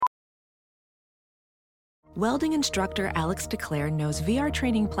Welding instructor Alex DeClaire knows VR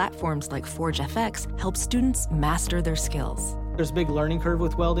training platforms like Forge FX help students master their skills. There's a big learning curve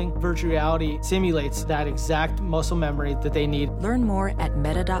with welding. Virtual reality simulates that exact muscle memory that they need. Learn more at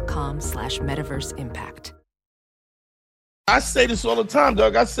meta.com/metaverseimpact. I say this all the time,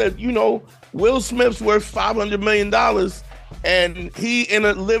 Doug. I said, Will Smith's worth $500 million, and he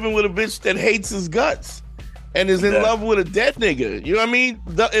living with a bitch that hates his guts and is in love with a dead nigga. You know what I mean?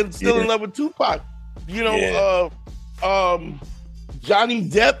 And still in love with Tupac. Johnny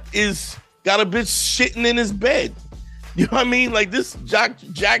Depp got a bitch shitting in his bed. You know what I mean? Like this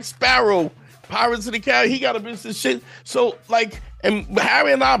Jack Sparrow, Pirates of the Caribbean, he got a bitch that shit. So and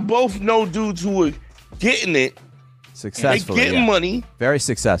Harry and I both know dudes who are getting it. Successful, getting money, very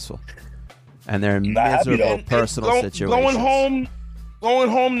successful, and they're in miserable personal situations. Going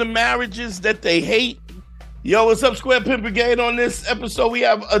home to marriages that they hate. Yo, what's up, Square Pimp Brigade? On this episode, we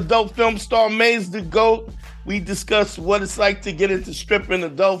have adult film star Maze the Goat. We discuss what it's like to get into stripping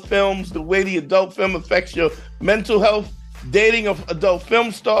adult films, the way the adult film affects your mental health, dating of adult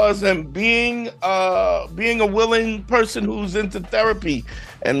film stars, and being a willing person who's into therapy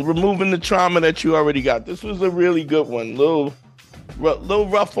and removing the trauma that you already got. This was a really good one. Little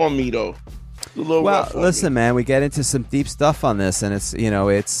rough on me though. Well, listen, man, we get into some deep stuff on this, and it's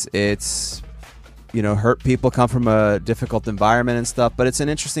hurt people come from a difficult environment and stuff, but it's an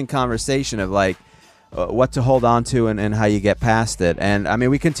interesting conversation of what to hold on to and how you get past it. And I mean,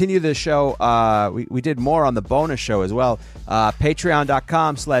 we continue the show. We did more on the bonus show as well.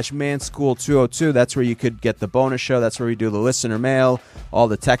 Patreon.com/manschool202. That's where you could get the bonus show. That's where we do the listener mail, all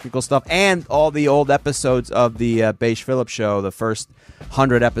the technical stuff, and all the old episodes of the Beige Phillips show. The first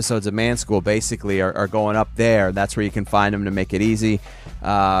 100 episodes of Man School basically are going up there. That's where you can find them to make it easy.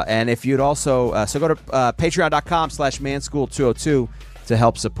 And if you'd also, so go to patreon.com/manschool202 to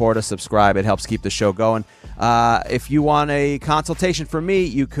help support us, subscribe. It helps keep the show going. If you want a consultation from me,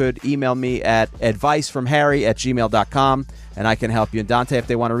 you could email me at advicefromharry@gmail.com, and I can help you. And Dante, if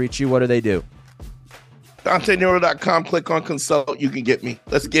they want to reach you, what do they do? DanteNero.com, click on consult. You can get me.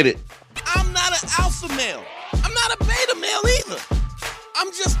 Let's get it. I'm not an alpha male. I'm not a beta male either.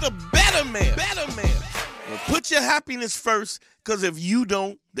 I'm just a better man. Well, put your happiness first, because if you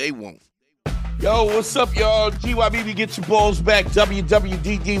don't, they won't. Yo, what's up, y'all? GYBB, get your balls back.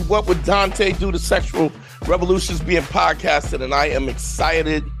 WWDD, What Would Dante Do? The Sexual Revolution's being podcasted, and I am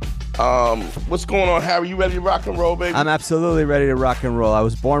excited. What's going on, Harry? You ready to rock and roll, baby? I'm absolutely ready to rock and roll. I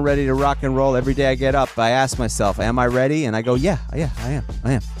was born ready to rock and roll. Every day I get up, I ask myself, am I ready? And I go, yeah, I am.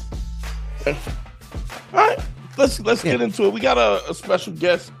 All right, let's get into it. We got a special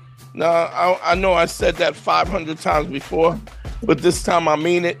guest. Now, I know I said that 500 times before, but this time I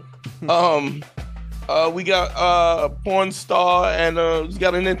mean it. We got a porn star, and he's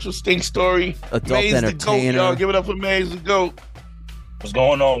got an interesting story. Adult Maze entertainer. The Goat, y'all. Give it up for Maze the Goat. What's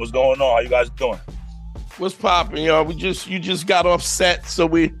going on? How you guys doing? What's popping, y'all? You just got off set, so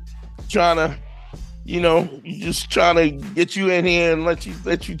we trying to, just trying to get you in here and let you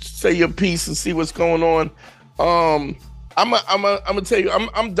say your piece and see what's going on. I'm gonna tell you,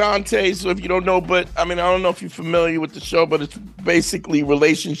 I'm Dante. So if you don't know, but I mean, I don't know if you're familiar with the show, but it's basically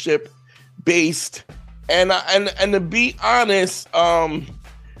relationship based. And to be honest,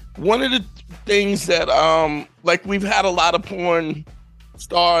 one of the things that we've had a lot of porn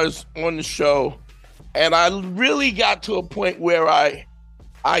stars on the show, and I really got to a point where I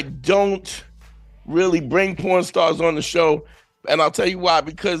don't really bring porn stars on the show. And I'll tell you why,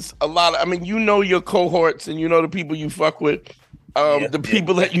 because your cohorts and the people you fuck with, the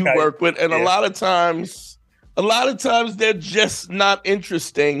people that you work with, and a lot of times they're just not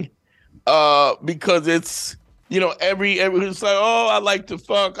interesting, because it's, everyone's like, oh, I like to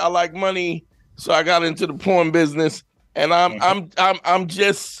fuck, I like money, so I got into the porn business, and I'm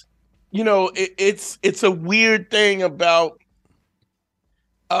just, it's a weird thing about.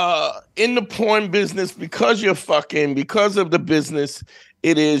 In the porn business, because you're fucking, because of the business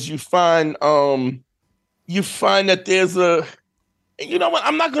it is, you find that there's a, you know what,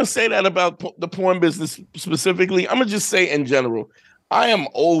 I'm not going to say that about the porn business specifically. I'm going to just say in general, I am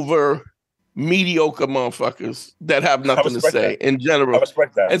over mediocre motherfuckers that have nothing to say in general. I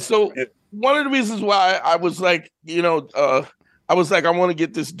respect that. And so one of the reasons why I was like, I want to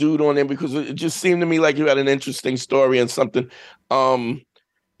get this dude on there, because it just seemed to me like you had an interesting story and something.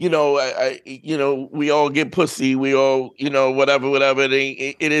 We all get pussy. We all, whatever.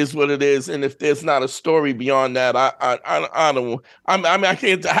 It is what it is. And if there's not a story beyond that, I don't. I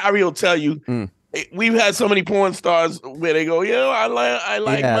can't. Harry will tell you. We've had so many porn stars where they go, I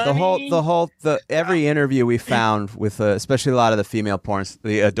like money. Every interview we found with, especially a lot of the female porns,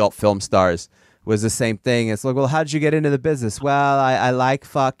 the adult film stars, was the same thing. It's like, well, how did you get into the business? Well, I like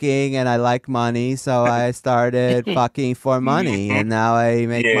fucking and I like money, so I started fucking for money, and now I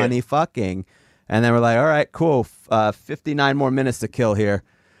make money fucking. And then we're like, all right, cool. 59 more minutes to kill here.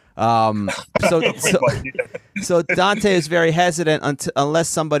 So Dante is very hesitant unless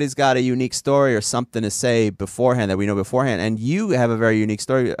somebody's got a unique story or something to say beforehand that we know beforehand. And you have a very unique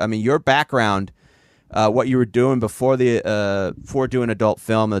story. I mean, your background, what you were doing before doing adult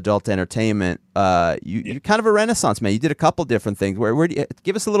film, adult entertainment, you're kind of a renaissance man. You did a couple different things. Where do you,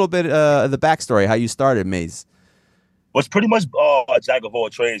 give us a little bit of the backstory, how you started, Maze? Well, it's pretty much a jack of all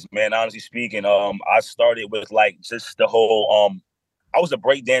trades, man. Honestly speaking, I started with like just the whole I was a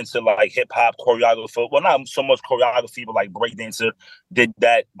breakdancer, like hip hop choreographer. Well, not so much choreography, but like breakdancer. Did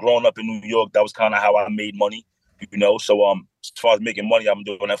that growing up in New York. That was kind of how I made money, you know. So as far as making money, I've been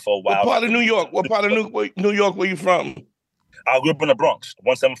doing that for a while. What part of New York? What part of New York were you from? I grew up in the Bronx,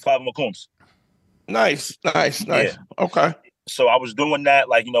 175 McCombs. Nice. Yeah. Okay. So I was doing that,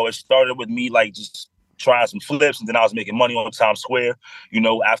 like, you know, it started with me like just trying some flips, and then I was making money on Times Square. You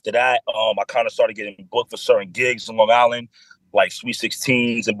know, after that, I kind of started getting booked for certain gigs in Long Island, like Sweet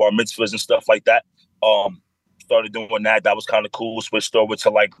 16s and bar mitzvahs and stuff like that. Started doing that. That was kind of cool. Switched over to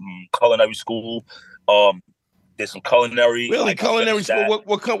like culinary school. Did some culinary. Really, like, culinary school.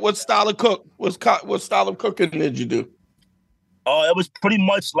 What style of cook? What style of cooking did you do? It was pretty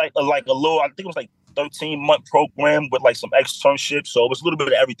much like a little. I think it was like 13-month program with like some externships. So it was a little bit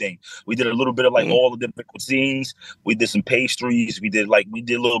of everything. We did a little bit of like all the different cuisines. We did some pastries. We did a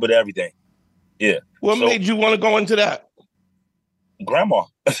little bit of everything. Yeah. What made you want to go into that? Grandma.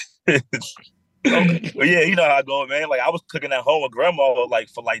 Okay. But yeah, you know how I go, man. Like I was cooking at home with grandma, like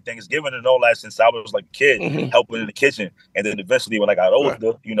for like Thanksgiving and all that since I was like a kid, helping in the kitchen. And then eventually, when I got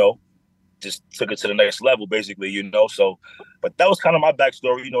older, you know, just took it to the next level, basically, you know. So, but that was kind of my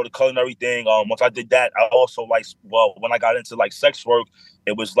backstory, you know, the culinary thing. Once I did that, I also when I got into like sex work,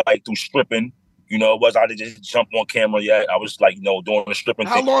 it was like through stripping. You know, it was I didn't just jump on camera yet. I was like, you know, doing the stripping.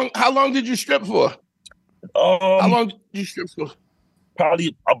 How long did you strip for? How long did you strip for?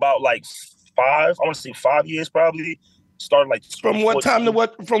 Probably about like 5. I want to say 5 years, probably. Started like from what time to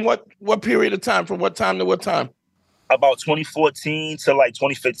what? From what period of time? From what time to what time? About 2014 to like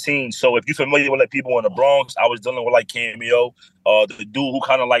 2015. So if you're familiar with like people in the Bronx, I was dealing with like Cameo. The dude who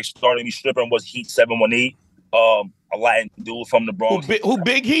kind of like started me stripping was Heat 718. A Latin dude from the Bronx. Who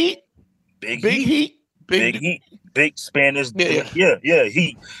Big Heat? Big Heat. Big Spanish. Yeah.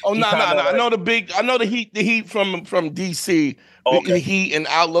 Heat. Oh no. I know the Heat from DC. Okay. The Heat and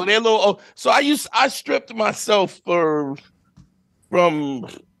Outlaw. They're little. So I stripped myself from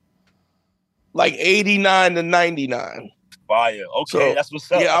like 89 to 99. Fire. Okay, so, that's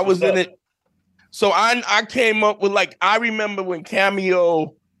what's up. Yeah, I was in it. So I came up with like, I remember when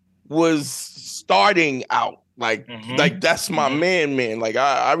Cameo was starting out. Like that's my man. Like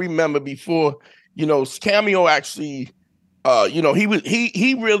I remember before, you know, Cameo actually, you know,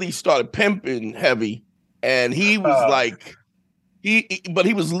 he really started pimping heavy, and he was like, but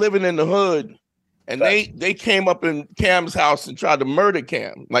he was living in the hood, and they came up in Cam's house and tried to murder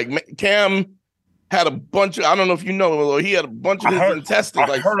Cam. Like Cam had a bunch of, I don't know if you know, he had a bunch of his intestines.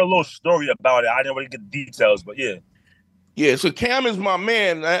 I heard a little story about it. I didn't really get the details, but yeah. Yeah, so Cam is my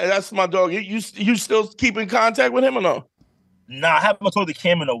man. That's my dog. You still keep in contact with him or no? Nah, I haven't talked to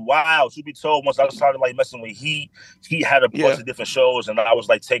Cam in a while. To be told, once I started like messing with Heat had a bunch of different shows, and I was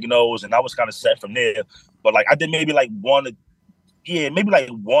like taking those, and I was kind of set from there. But like I did maybe like one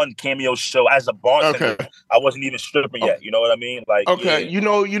Cameo show as a bartender. Okay. I wasn't even stripping yet. You know what I mean? Like, okay, you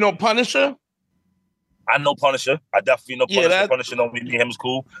know Punisher. I know Punisher. I definitely know Punisher. Yeah, Punisher know me. Him is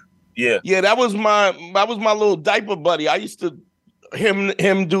cool. Yeah, that was my little diaper buddy. I used to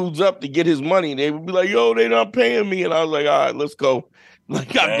him dudes up to get his money. They would be like, "Yo, they not paying me," and I was like, "All right, let's go."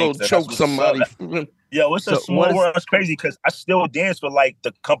 Like I go choke somebody. Yeah, it's a small world. It's crazy because I still dance with like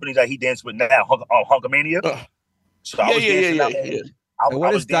the companies that he danced with now, Hunkamania. So I was dancing out.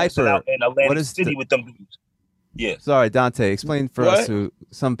 What is diaper? Out in Atlantic City with them dudes. Yeah. Sorry, Dante. Explain for us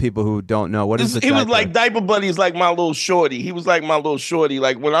some people who don't know. What is it? He was like Diaper Buddy is like my little shorty. He was like my little shorty.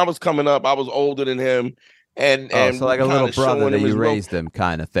 Like when I was coming up, I was older than him, and so like a little brother that you raised him,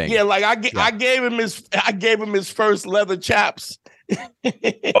 kind of thing. Yeah, like I gave him his first leather chaps.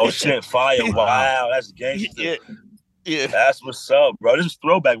 Oh shit! Fire! Wow, that's gangster. Yeah, that's what's up, bro. This is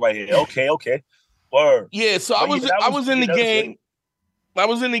throwback right here. Okay. Word. Yeah, so I was in the game. I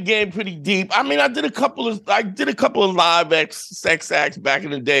was in the game pretty deep. I mean, I did a couple of live sex acts back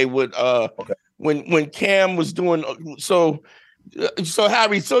in the day with when Cam was doing so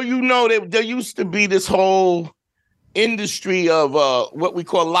Harry. So you know that there used to be this whole industry of what we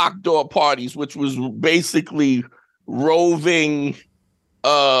call locked door parties, which was basically roving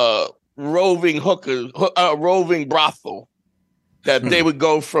hookers, roving brothel, that they would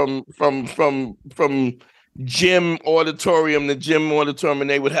go from gym auditorium to gym auditorium, and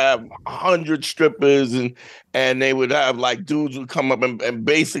they would have 100 strippers, and they would have like dudes would come up and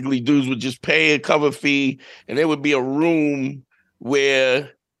basically dudes would just pay a cover fee, and there would be a room where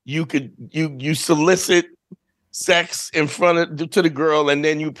you solicit sex in front of to the girl, and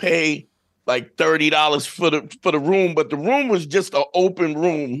then you pay like $30 for the room, but the room was just an open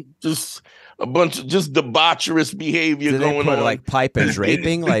room, just a bunch of just debaucherous behavior Did going they put on. like pipe and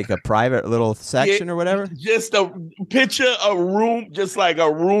draping, like a private little section or whatever? Just a picture, a room, just like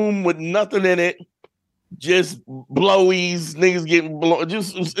a room with nothing in it, just blowies, niggas getting blown,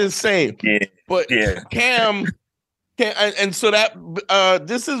 just insane. Yeah, but Cam, and so that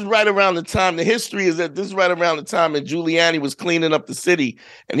this is right around the time. The history is that this is right around the time that Giuliani was cleaning up the city,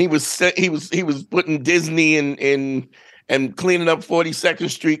 and he was putting Disney and cleaning up 42nd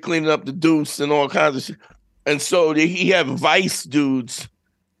Street, cleaning up the Deuce and all kinds of shit. And so he had Vice dudes,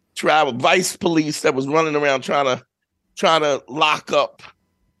 Vice police that was running around trying to lock up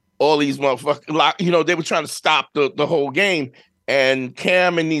all these motherfuckers. They were trying to stop the whole game. And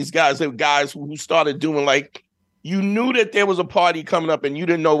Cam and these guys, they were guys who started doing like, you knew that there was a party coming up and you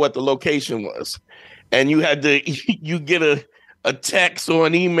didn't know what the location was. And you had to, you get a text or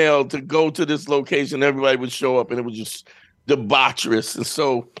an email to go to this location. Everybody would show up and it was just debaucherous. And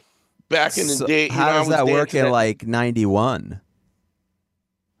so back in the day, how does that work in like 91?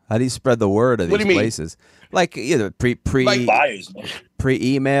 How do you spread the word of these places? Like either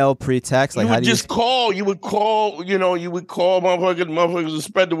pre-email, pre-text. Like, you would call. You would call motherfuckers to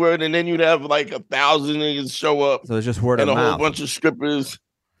spread the word, and then you'd have like 1,000 niggas show up. So it's just word of mouth. And a whole bunch of strippers.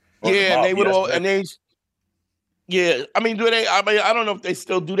 And they would all, and they, I mean, do they? I mean, I don't know if they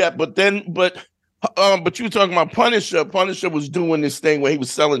still do that, but you were talking about Punisher. Punisher was doing this thing where he was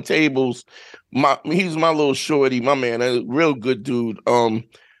selling tables. He's my little shorty, my man, a real good dude. The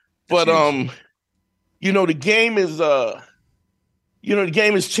game is the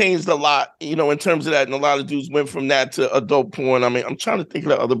game has changed a lot, in terms of that, and a lot of dudes went from that to adult porn. I mean, I'm trying to think of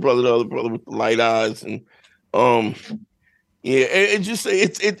the other brother with the light eyes, and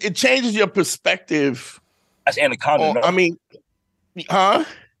it changes your perspective. That's Anaconda. I mean, huh?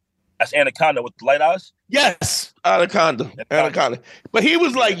 That's Anaconda with the light eyes? Yes, Anaconda. But he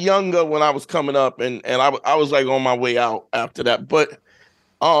was like younger when I was coming up, and I was like on my way out after that. But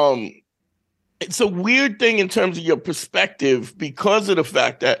it's a weird thing in terms of your perspective because of the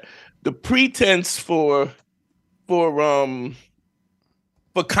fact that the pretense for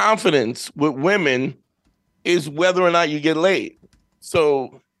confidence with women is whether or not you get laid.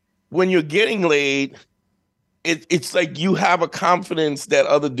 So when you're getting laid, it's like you have a confidence that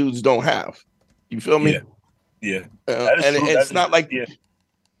other dudes don't have. You feel me? Yeah. It's not like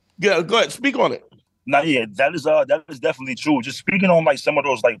go ahead, speak on it. That is definitely true. Just speaking on like some of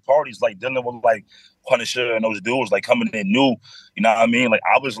those like parties, like dealing with like Punisher and those dudes like coming in new, you know what I mean? Like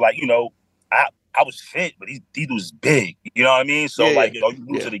I was like, I was fit, but these dudes big, you know what I mean? So you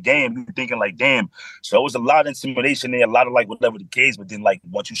new to the game, you thinking like, damn. So it was a lot of intimidation there, a lot of like whatever the case, but then like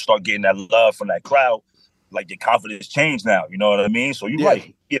once you start getting that love from that crowd, like your confidence changed now, you know what I mean? So you're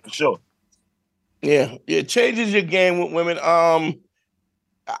right. Yeah, for sure. Yeah, it changes your game with women.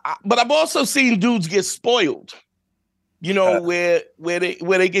 But I've also seen dudes get spoiled, where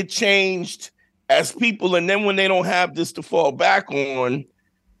they get changed as people, and then when they don't have this to fall back on,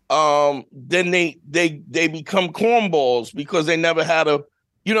 then they become cornballs because they never had they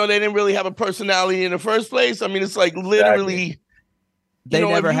didn't really have a personality in the first place. I mean, it's like literally. They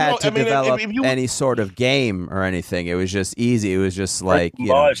never had to develop any sort of game or anything. It was just easy. It was just like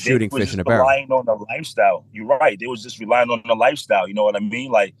shooting fish in a barrel. Relying on the lifestyle. You're right. They was just relying on the lifestyle. You know what I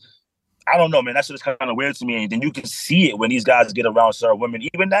mean? Like, I don't know, man. That's just kind of weird to me. And then you can see it when these guys get around certain women.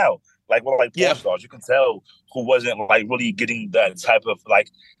 Even now, like porn stars, you can tell who wasn't like really getting that type of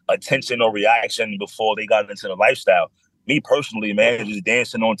like attention or reaction before they got into the lifestyle. Me personally, man, just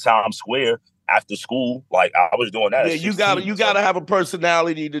dancing on Times Square after school, like I was doing that. Yeah, you gotta have a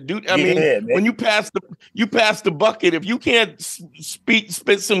personality to do. I mean, when you pass the bucket, if you can't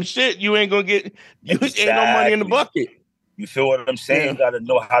spit some shit, you ain't gonna get. Ain't no money in the bucket. You feel what I'm saying? Yeah. You gotta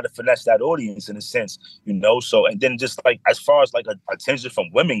know how to finesse that audience in a sense, So and then just like as far as like attention from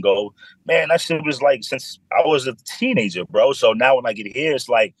women go, man, that shit was like since I was a teenager, bro. So now when I get here, it's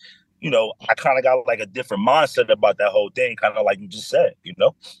like, I kind of got like a different mindset about that whole thing, kind of like you just said,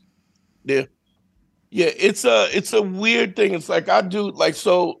 Yeah. Yeah, it's a weird thing. It's like I do like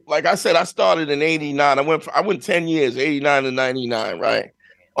so like I said, I started in '89. I went 10 years, '89 to '99, right?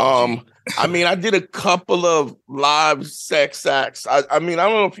 I mean, I did a couple of live sex acts. I mean, I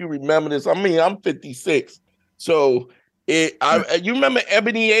don't know if you remember this. I mean, I'm 56, so you remember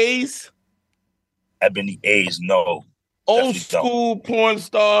Ebony A's? Ebony A's, no. Old school porn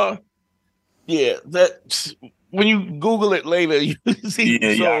star. Yeah, that when you Google it later, you see.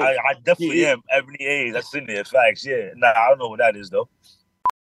 I definitely am. Ebony A's, that's in there. Facts, yeah. Nah, I don't know what that is though.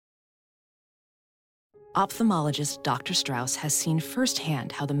 Ophthalmologist Dr. Strauss has seen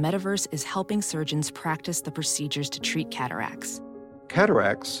firsthand how the metaverse is helping surgeons practice the procedures to treat cataracts.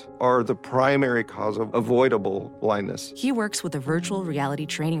 Cataracts are the primary cause of avoidable blindness. He works with a virtual reality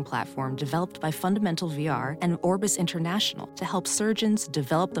training platform developed by Fundamental VR and Orbis International to help surgeons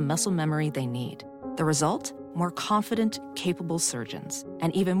develop the muscle memory they need. The result? More confident, capable surgeons.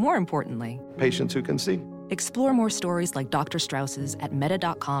 And even more importantly, patients who can see. Explore more stories like Dr. Strauss's at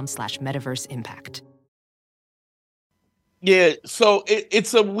meta.com/metaverseimpact. Yeah, so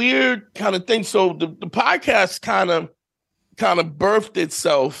it's a weird kind of thing. So the podcast kind of birthed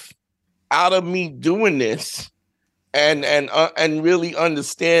itself out of me doing this and really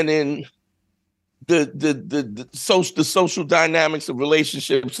understanding the social dynamics of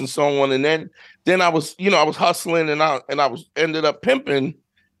relationships and so on. And then I was hustling and I was ended up pimping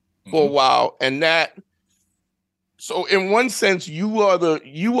for a while. And that, so in one sense, you are the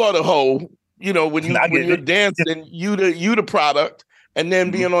hoe. You know, when you're dancing, you the product, and then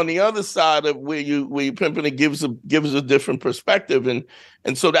being on the other side of where you pimping, it gives a different perspective, and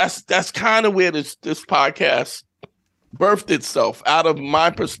so that's kind of where this podcast birthed itself out of my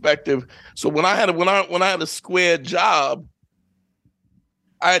perspective. So when I had a square job,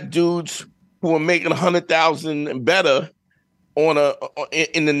 I had dudes who were making 100,000 and better in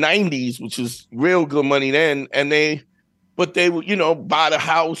the 90s, which is real good money then, but they would, buy the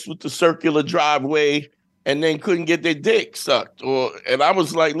house with the circular driveway and then couldn't get their dick sucked. And I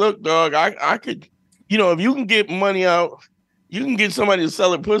was like, look, dog, I could, if you can get money out, you can get somebody to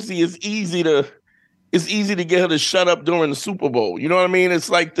sell a pussy. It's easy to get her to shut up during the Super Bowl. You know what I mean?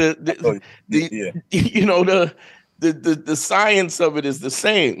 It's like the science of it is the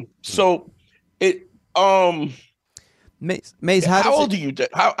same. So Maze, how old are you,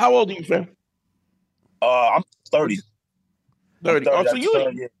 fam? I'm 30. 30. Oh, so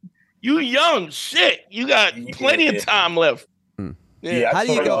you young shit. You got plenty of time left. Yeah. How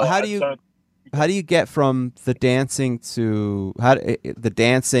do you get from the dancing to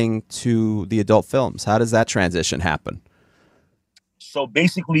the adult films? How does that transition happen? So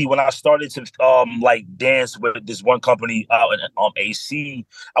basically, when I started to dance with this one company out in AC,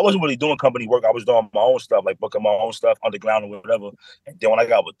 I wasn't really doing company work. I was doing my own stuff, like booking my own stuff, underground or whatever. And then when I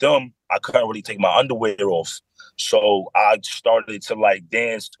got with them, I couldn't really take my underwear off. So I started to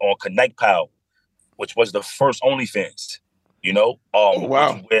dance on Connect Pal, which was the first OnlyFans. Oh,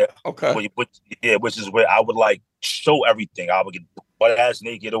 wow. Which is where I would show everything. I would get butt ass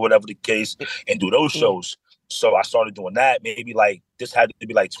naked or whatever the case and do those shows. So I started doing that. Maybe this had to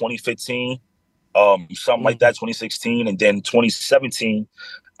be 2015, something like that, 2016, and then 2017,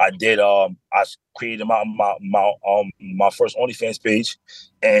 I did. I created my first OnlyFans page,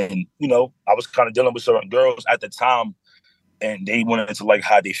 and I was kind of dealing with certain girls at the time, and they wanted to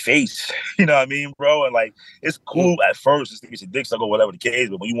hide their face. You know what I mean, bro? And it's cool at first, just to get your dick sucked or whatever the case,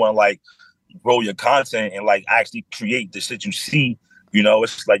 but when you want to grow your content and actually create the shit you see.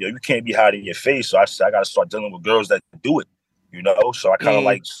 It's you can't be hiding your face. So I got to start dealing with girls that do it, So I kind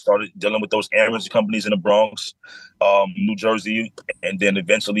of started dealing with those errands companies in the Bronx, New Jersey, and then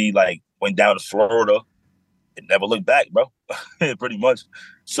eventually went down to Florida and never looked back, bro. Pretty much.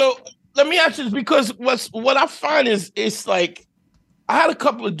 So let me ask you this, because what I find is I had a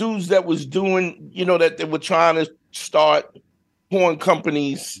couple of dudes that was doing, that they were trying to start porn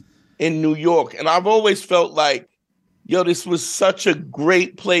companies in New York. And I've always felt this was such a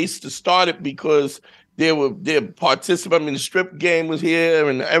great place to start it because their participants. I mean, the strip game was here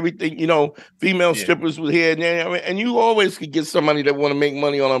and everything. Female strippers were here, and you always could get somebody that want to make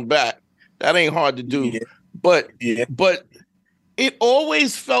money on them back. That ain't hard to do. Yeah. But it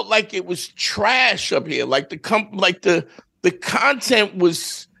always felt like it was trash up here. The content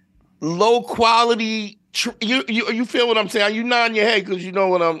was low quality. You feel what I'm saying? Are you nodding your head because you know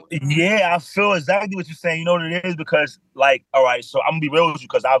what I'm? Yeah, I feel exactly what you're saying. You know what it is? Because all right, so I'm gonna be real with you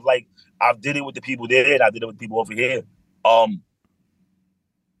because I've did it with the people there and I did it with people over here.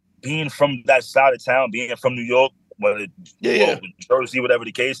 Being from that side of town, being from New York, Jersey, whatever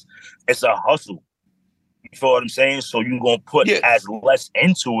the case, it's a hustle. You feel what I'm saying? So you're gonna put as less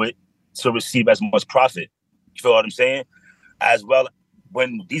into it to receive as much profit. You feel what I'm saying? As well,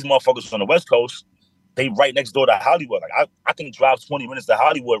 when these motherfuckers on the West Coast, they right next door to Hollywood. Like I can drive 20 minutes to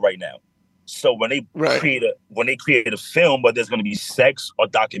Hollywood right now. So when they create a film, but there's going to be sex or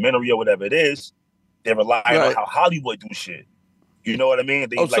documentary or whatever it is, they're relying on how Hollywood do shit. You know what I mean?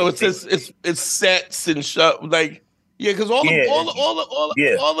 So it's sets and stuff. Like, yeah, because all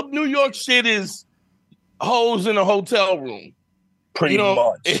the New York shit is hoes in a hotel room. Pretty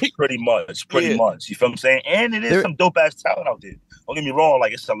much. You feel what I'm saying? And it is some dope ass talent out there. Don't get me wrong,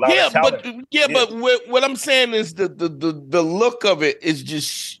 like it's a lot of talent. But what I'm saying is the look of it is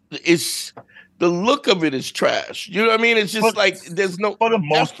just the look of it is trash. You know what I mean? It's just like there's no for the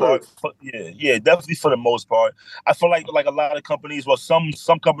most part. Definitely for the most part. I feel like a lot of companies, well, some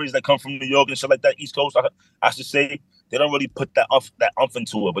companies that come from New York and shit like that, East Coast, I should say, they don't really put that umph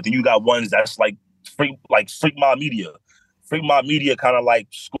into it. But then you got ones that's like Freak My Media. Freak My Media kind of like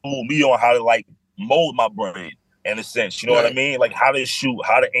school me on how to like mold my brain in a sense. You know what I mean? Like how to shoot,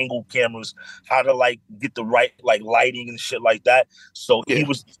 how to angle cameras, how to like get the right like lighting and shit like that. So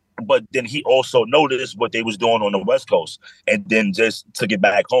but then he also noticed what they was doing on the West Coast and then just took it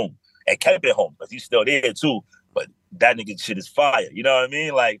back home and kept it home because he's still there too. But that nigga shit is fire. You know what I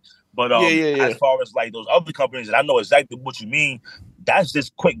mean? Like, but as far as like those other companies, and I know exactly what you mean, that's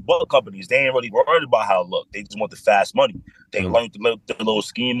just quick buck companies. They ain't really worried about how it look. They just want the fast money. They learned the little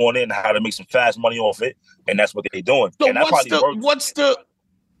scheme on it and how to make some fast money off it, and that's what they're doing. So and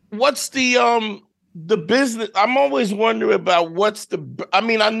what's the business? I'm always wondering about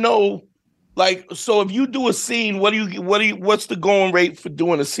I know, like, so if you do a scene, what's the going rate for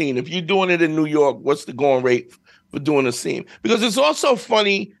doing a scene? If you're doing it in New York, what's the going rate for doing a scene? Because it's also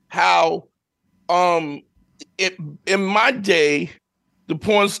funny how, in my day, the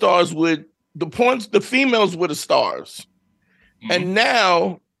porn stars the females were the stars. Mm-hmm. And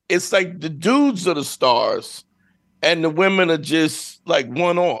now it's like the dudes are the stars and the women are just like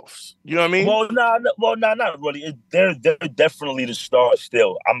one-offs. You know what I mean? Well, not really. They're definitely the stars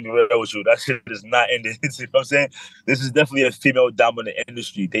still. I'm real with you. That shit is not ending. You know what I'm saying? This is definitely a female-dominant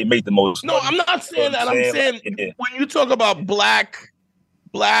industry. They make the most money. I'm not saying that. I'm saying when you talk about black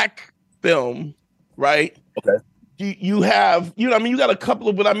film, right? Okay. You have, you got a couple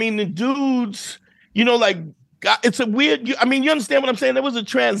of, but I mean, the dudes, like, it's a weird, you understand what I'm saying? There was a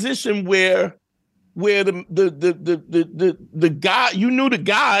transition where the guy, you knew the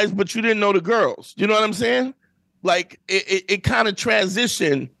guys, but you didn't know the girls. You know what I'm saying? Like, it kind of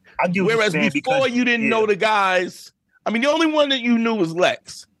transitioned. Whereas before you didn't know the guys. I mean, the only one that you knew was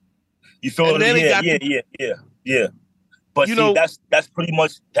Lex. You feel what I mean? Yeah. But that's pretty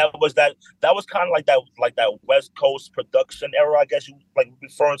much that was kind of like that West Coast production era, I guess you like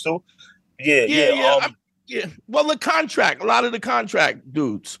referring to. Yeah. Well, a lot of the contract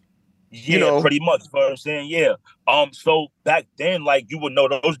dudes. Yeah, pretty much. You know what I'm saying? Yeah. So back then, like you would know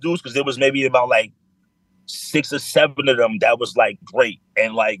those dudes because there was maybe about like 6 or 7 of them that was like great,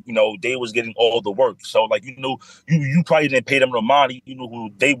 and like they was getting all the work. So like you probably didn't pay them no money. You knew who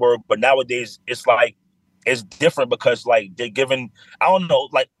they were, but nowadays it's like. It's different because like they're giving, I don't know,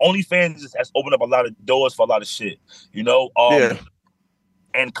 like OnlyFans has opened up a lot of doors for a lot of shit,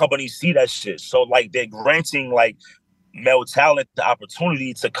 and companies see that shit. So like they're granting like male talent the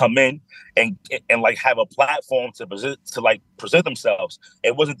opportunity to come in and like have a platform to present themselves.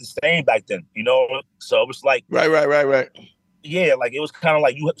 It wasn't the same back then, So it was like right. Yeah, like it was kind of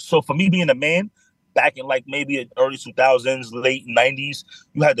like so for me being a man. Back in like maybe early 2000s, late 90s,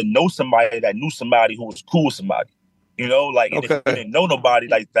 you had to know somebody that knew somebody who was cool with somebody. Like if you didn't know nobody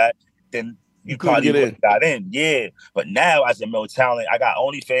like that, then you probably wouldn't have got in. Yeah. But now as a male talent, I got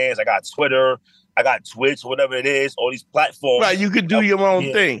OnlyFans, I got Twitter, I got Twitch, whatever it is, all these platforms. Right, you could do your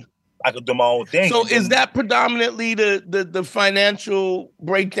own thing. I could do my own thing. So is that predominantly the financial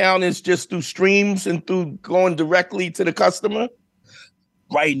breakdown is just through streams and through going directly to the customer?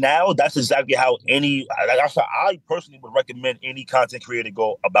 Right now, that's exactly how I personally would recommend any content creator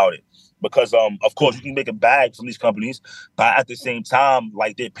go about it. Because, of course, you can make a bag from these companies, but at the same time,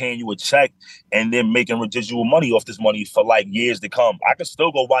 like, they're paying you a check and they're making residual money off this money for, like, years to come. I can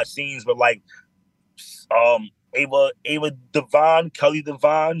still go watch scenes with, like, Ava Devine, Kelly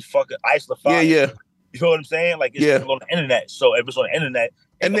Devine, fucking Ice LaFontaine. Yeah. You know what I'm saying? Like, it's on the internet. So if it's on the internet...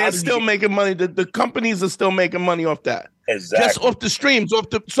 And they're still making money. The companies are still making money off that. Exactly. Just off the streams,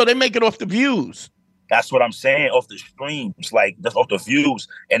 so they make it off the views. That's what I'm saying, off the streams, like that's off the views.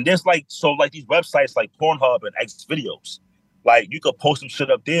 And there's like these websites like Pornhub and X videos. Like you could post some shit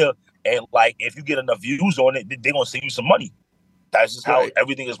up there, and like if you get enough views on it, they're gonna send you some money. That's just how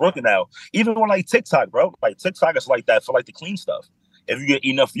everything is working now. Even on like TikTok, bro. Like TikTok is like that for like the clean stuff. If you get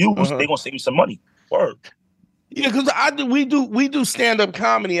enough views, they're gonna save you some money. Word. Yeah, because we do stand-up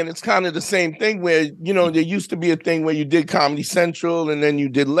comedy, and it's kind of the same thing where, you know, there used to be a thing where you did Comedy Central, and then you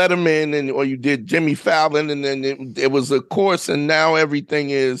did Letterman, or you did Jimmy Fallon, and then it was a course, and now everything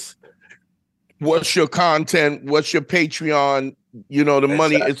is, what's your content, what's your Patreon, you know, the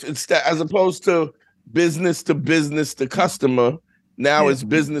money. It's that, as opposed to business to customer. Now it's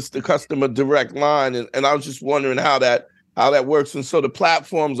business to customer direct line, and I was just wondering how that works. And so the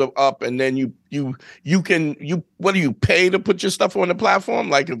platforms are up, and then you can what do you pay to put your stuff on the platform,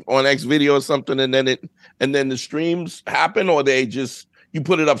 like on X Video or something, and then the streams happen, or they just, you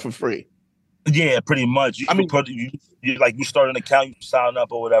put it up for free? Yeah, pretty much. You start an account, you sign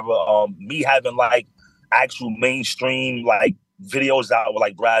up or whatever. Me having like actual mainstream like videos out with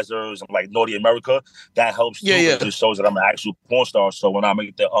like Brazzers and like Naughty America, that helps too. It just shows that I'm an actual porn star. So when I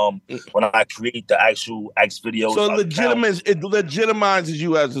make the when I create the actual X videos, so it legitimizes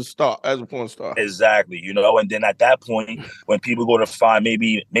you as a star, as a porn star. Exactly, you know. And then at that point, when people go to find,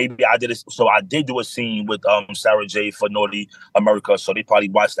 maybe I did it. So I did do a scene with Sarah J for Naughty America. So they probably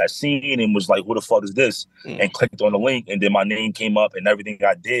watched that scene and was like, "Who the fuck is this?" And clicked on the link, and then my name came up, and everything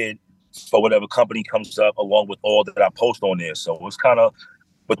I did for whatever company comes up, along with all that I post on there. So it's kind of,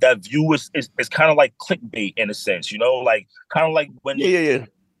 but that view is kind of like clickbait in a sense, you know, like kind of like when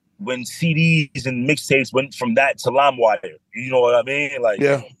when CDs and mixtapes went from that to LimeWire, you know what I mean? Like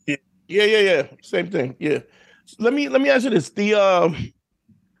yeah, same thing. Yeah. Let me ask you this: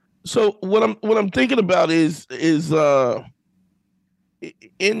 so what I'm thinking about is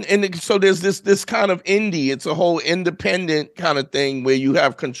so there's this kind of indie, it's a whole independent kind of thing where you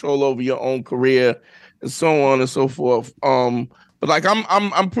have control over your own career and so on and so forth. But like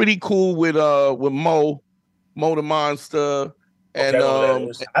I'm pretty cool with Mo the Monster, and I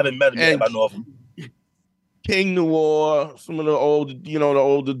haven't met him yet, but I know of him. King Noir, some of the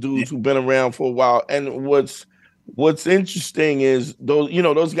older dudes who've been around for a while. And what's interesting is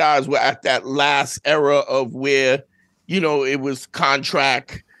those guys were at that last era of where, you know, it was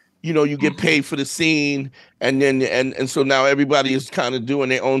contract, you know, you get paid for the scene, and then and so now everybody is kind of doing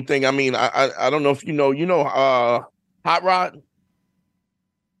their own thing. I mean, I don't know if you know Hot Rod.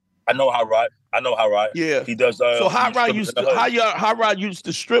 I know Hot Rod. Yeah, he does. So Hot Rod used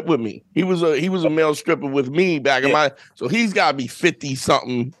to strip with me. He was a male stripper with me back in my. So he's got to be 50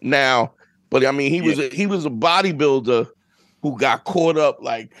 something now. But I mean, he was a bodybuilder who got caught up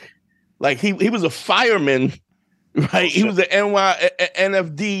like he was a fireman. Right, he was an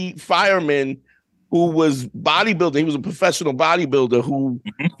NFD fireman who was bodybuilding. He was a professional bodybuilder who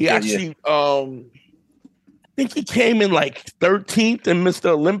he actually, I think he came in like 13th in Mr.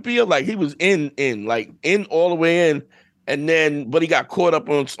 Olympia. Like he was in all the way in, and then but he got caught up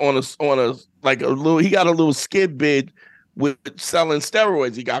on a like a little. He got a little skid bid with selling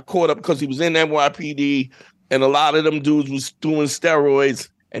steroids. He got caught up because he was in NYPD, and a lot of them dudes was doing steroids,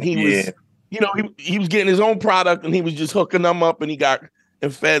 and he was. You know, he was getting his own product, and he was just hooking them up, and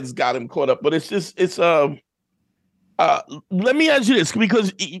feds got him caught up. But let me ask you this,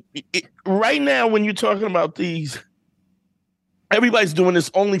 because right now when you're talking about these, everybody's doing this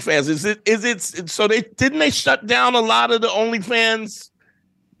OnlyFans. Is it so didn't they shut down a lot of the OnlyFans,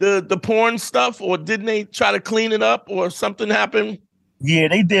 the porn stuff, or didn't they try to clean it up, or something happened? Yeah,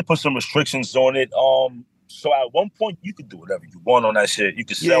 they did put some restrictions on it. So at one point you could do whatever you want on that shit. You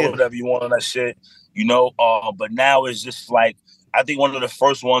could sell whatever you want on that shit, you know. But now it's just like, I think one of the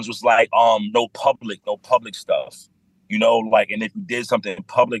first ones was like no public stuff, you know. Like, and if you did something in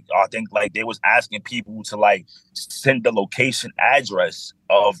public, I think like they was asking people to like send the location address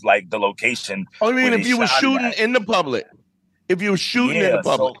of like the location. I mean, if you were shooting in the public, in the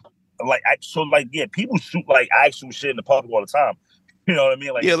public, people shoot like actual shit in the public all the time. You know what I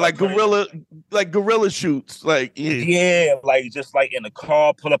mean? Like guerrilla shoots, like like just like in the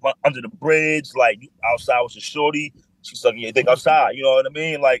car, pull up under the bridge, like outside with your shorty, she's sucking your dick outside. You know what I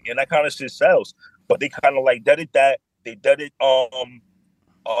mean? Like, and that kind of shit sells. But they kind of like did that. They did it.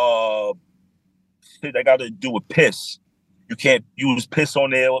 Shit that got to do with piss. You can't use piss on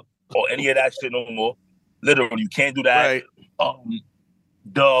there or any of that shit no more. Literally, you can't do that. Right.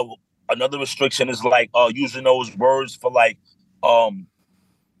 Another restriction is like using those words for like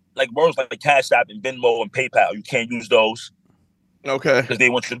words like Cash App and Venmo and PayPal. You can't use those. Okay. Because they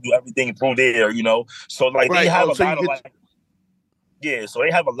want you to do everything through there, you know? So like they have a lot of like so they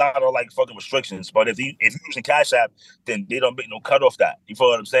have a lot of like fucking restrictions. But if you're using Cash App, then they don't make no cut off that. You feel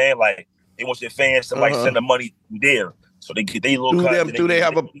what I'm saying? Like they want their fans to like send the money there. So they get they little cut.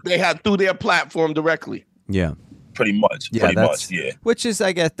 They have through their platform directly. Yeah. Pretty much. Yeah, pretty that's much. Yeah. which is,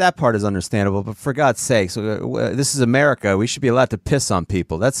 I guess, that part is understandable. But for God's sake, so this is America. We should be allowed to piss on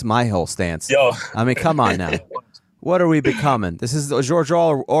people. That's my whole stance. Yo. I mean, come on now. What are we becoming? This is George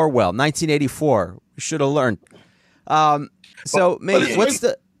Orwell, 1984. We should have learned. So, maybe Go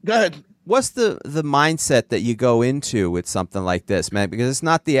ahead. What's the mindset that you go into with something like this, man? Because it's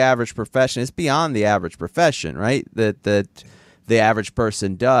not the average profession; it's beyond the average profession, right? That the average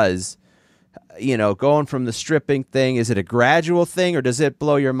person does. You know, going from the stripping thing, is it a gradual thing, or does it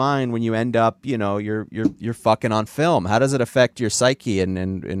blow your mind when you end up, you know, you're fucking on film? How does it affect your psyche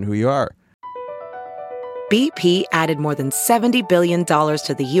and who you are? BP added more than $70 billion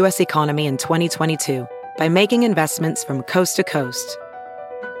to the U.S. economy in 2022 by making investments from coast to coast.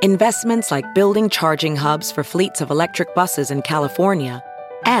 Investments like building charging hubs for fleets of electric buses in California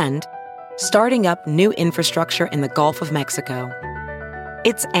and starting up new infrastructure in the Gulf of Mexico.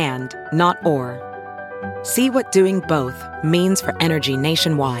 It's and, not or. See what doing both means for energy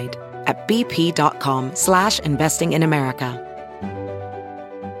nationwide at bp.com/investing in America.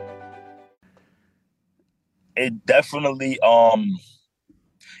 It definitely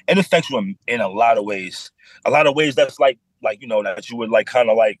it affects you in a lot of ways. A lot of ways that's like you know, that you would like kind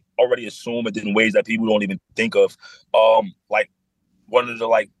of like already assume, and in ways that people don't even think of. Like one of the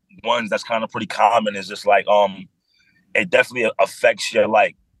like ones that's kind of pretty common is just like it definitely affects your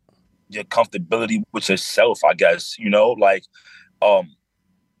like your comfortability with yourself, I guess, you know, like I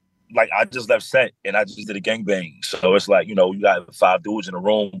just left set and I just did a gangbang. So it's like, you know, you got 5 dudes in a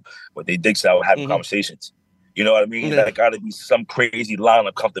room with their dicks out having conversations. You know what I mean? Yeah. There gotta be some crazy line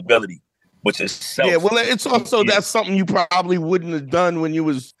of comfortability with yourself. Yeah, well, it's also that's something you probably wouldn't have done when you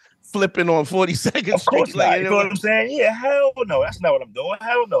was flipping on 42nd Of course Street. not. You know what I'm saying? Yeah, hell no. That's not what I'm doing.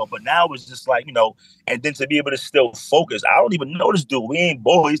 Hell no. But now it's just like, you know, and then to be able to still focus. I don't even know this dude. We ain't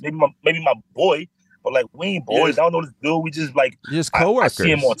boys. Maybe my boy, but like we ain't boys. Yeah. I don't know this dude. We just like You're just coworkers. I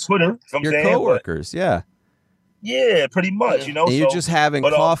see him on Twitter. You know what I'm Your saying? coworkers, yeah. Yeah, pretty much. You know, And you're just having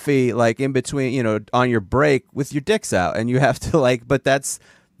coffee like in between, you know, on your break with your dicks out, and you have to like. But that's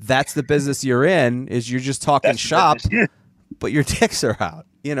the business you're in. Is you're just talking shop, but your dicks are out.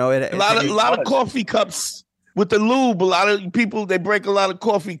 You know, A lot of coffee cups with the lube. A lot of people, they break a lot of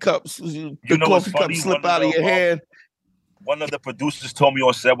coffee cups. The coffee cups slip out of your hand. One of the producers told me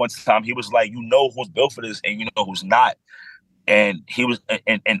on set one time, he was like, you know who's built for this and you know who's not. And he was,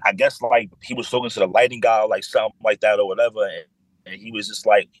 and I guess like he was talking to the lighting guy, like something like that or whatever. And he was just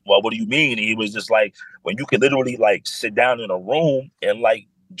like, well, what do you mean? And he was just like, when you could literally like sit down in a room and like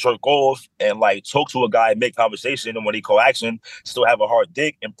jerk off and like talk to a guy and make conversation, and when he co-action still have a hard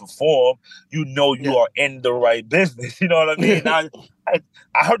dick and perform, you know you are in the right business. You know what I mean? I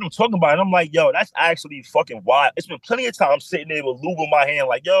heard him talking about it, and I'm like, yo, that's actually fucking wild. It's been plenty of times sitting there with lube in my hand,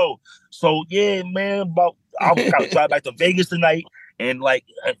 like, yo, so yeah, man, I'm gotta drive back to Vegas tonight, and like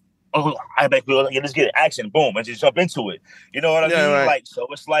I bet let's get action, boom, and just jump into it. You know what I mean? Right. Like, so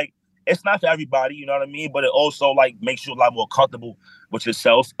it's like it's not for everybody, you know what I mean? But it also like makes you a lot more comfortable with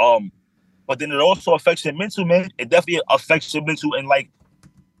yourself. But then it also affects your mental, man. It definitely affects your mental in like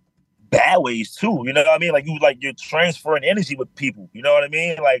bad ways too. You know what I mean? Like you're transferring energy with people. You know what I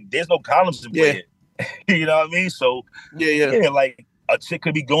mean? Like there's no condoms in play. You know what I mean? So yeah, like a chick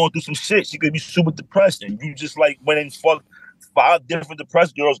could be going through some shit. She could be super depressed, and you just like went and fucked 5 different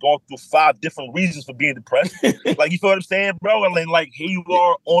depressed girls going through 5 different reasons for being depressed. Like, you feel what I'm saying, bro? And then like here you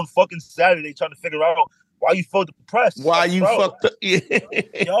are on fucking Saturday trying to figure out why you feel depressed. Why you fucked up? Yo,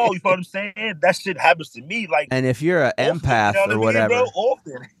 you know what I'm saying? That shit happens to me. Like, and if you're an empath or whatever,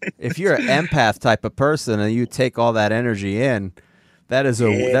 if you're an empath type of person and you take all that energy in,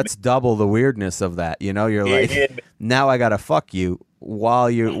 that's double the weirdness of that. You know, you're now I gotta fuck you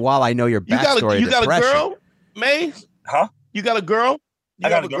while I know your backstory. You got a girl, May? Huh? You got a girl? You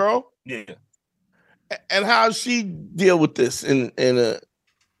got a girl? Yeah. And how does she deal with this?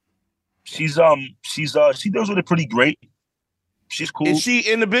 She deals with it pretty great. She's cool. Is she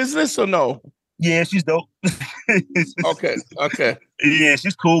in the business or no? Yeah, she's dope. Okay. Yeah,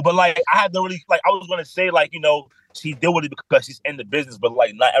 she's cool. But like I had to really like I was gonna say, like, you know, she deal with it because she's in the business, but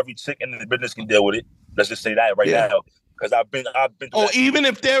like not every chick in the business can deal with it. Let's just say that now. Because I've been even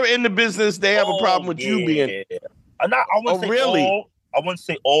if they're in the business, they have a problem with you being. I wouldn't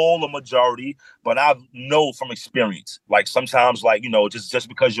say all, a majority, but I know from experience. Like sometimes, like, you know, just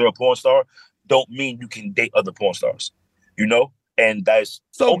because you're a porn star, don't mean you can date other porn stars. You know, and that's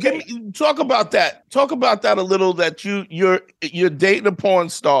so. Okay. Talk about that. Talk about that a little. That you're dating a porn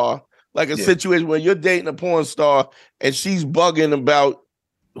star, like a situation where you're dating a porn star and she's bugging about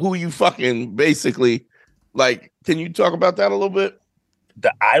who you fucking. Basically, like, can you talk about that a little bit?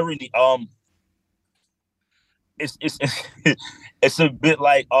 The irony, it's it's a bit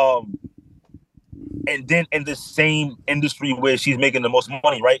like and then in the same industry where she's making the most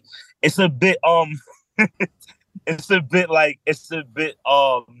money, right? It's a bit it's a bit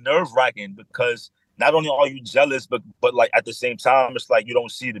nerve-wracking because not only are you jealous, but like at the same time, it's like you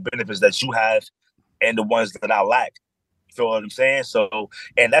don't see the benefits that you have and the ones that I lack. You feel what I'm saying? So,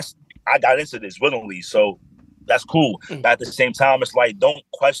 and I got into this willingly, so that's cool. But at the same time, it's like don't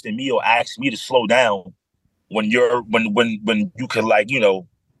question me or ask me to slow down when you can, like, you know,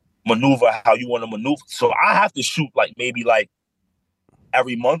 maneuver how you want to maneuver. So I have to shoot like maybe like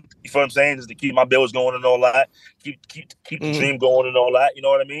every month. You feel what I'm saying? Just to keep my bills going and all that. Keep the dream going and all that. You know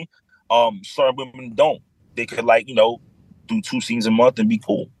what I mean? Certain women don't. They could, like, you know, do 2 scenes a month and be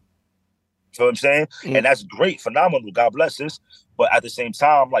cool. You feel what I'm saying? And that's great, phenomenal. God bless us. But at the same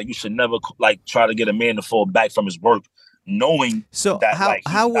time, like, you should never like try to get a man to fall back from his work, knowing that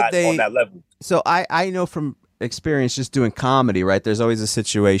how would they on that level. So I know from experience just doing comedy, right? There's always a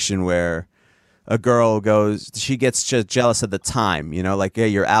situation where a girl she gets just jealous of the time, you know, like, hey,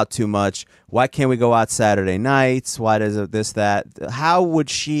 you're out too much. Why can't we go out Saturday nights? Why does it this, that? How would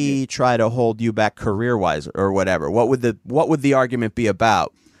she try to hold you back career-wise or whatever? What would the argument be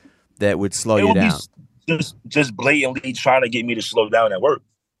about that would slow you down? Just blatantly trying to get me to slow down at work.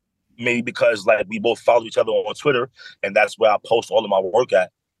 Maybe because, like, we both follow each other on Twitter, and that's where I post all of my work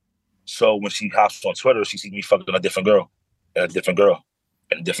at. So when she hops on Twitter, she sees me fucking a different girl, and a different girl,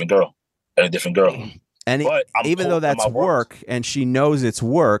 and a different girl, and a different girl. And even though that's work, and she knows it's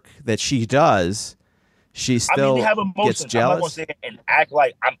work that she does, she still gets jealous. I'm not gonna say and act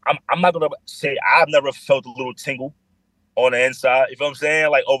like I'm not gonna say I've never felt a little tingle on the inside. You feel what I'm saying?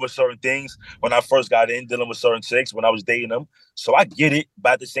 Like over certain things when I first got in dealing with certain chicks when I was dating them. So I get it,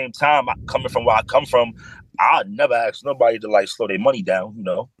 but at the same time, coming from where I come from, I never ask nobody to like slow their money down. You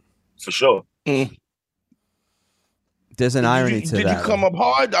know, for sure. There's an irony to that. Did you come up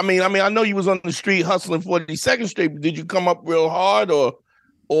hard? I mean, I know you was on the street hustling 42nd Street. But did you come up real hard, or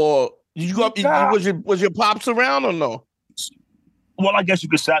did you go up? Nah. Was your pops around or no? Well, I guess you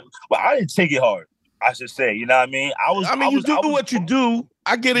could say. Well, I didn't take it hard. I should say, you know what I mean? You do what you do.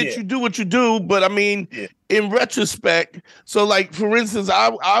 I get it. Yeah. You do what you do, but I mean, in retrospect, so like for instance,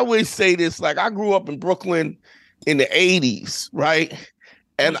 I always say this. Like I grew up in Brooklyn in the '80s, right?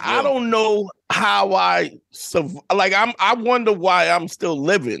 And I don't know how I wonder why I'm still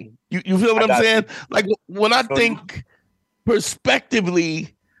living. You feel what I'm saying? Like when I think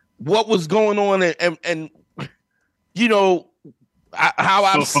prospectively, what was going on, and you know.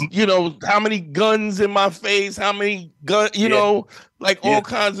 How many guns in my face, how many guns, know, like all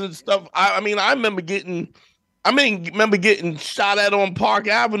kinds of stuff. I remember getting shot at on Park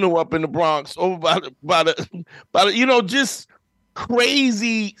Avenue up in the Bronx over by the you know, just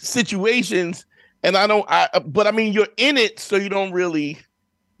crazy situations. And but I mean, you're in it, so you don't really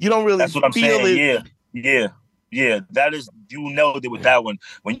That's what I'm feel saying. it. Yeah. That is, you nailed it with that one.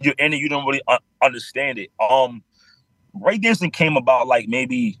 When you're in it, you don't really understand it. Breakdancing came about like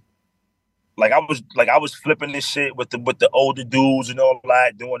maybe like I was flipping this shit with the older dudes and all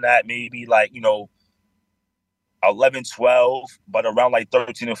that, doing that maybe like, you know, 11, 12, but around like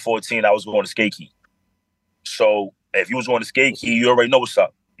 13 and 14, I was going to Skate Key. So if you was going to Skate Key, you already know what's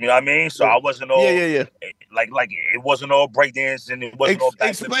up. You know what I mean? So I wasn't all like it wasn't all breakdancing. It wasn't all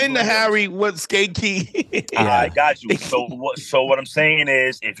explain to Harry what Skate Key. I got you. So what I'm saying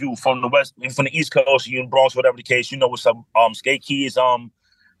is, if you from the East Coast, you in Bronx, whatever the case, you know what's up. Skate Key is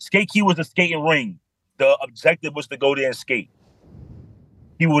Skate Key was a skating ring. The objective was to go there and skate.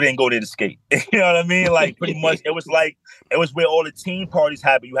 People didn't go there to skate. You know what I mean? Like pretty much, it was where all the team parties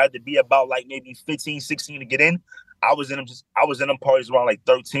happened. You had to be about like maybe 15, 16 to get in. I was in them parties around like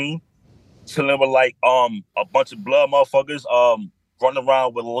 13, chilling with like a bunch of blood motherfuckers, running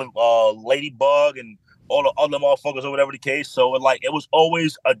around with Ladybug and all the other motherfuckers or whatever the case. So it was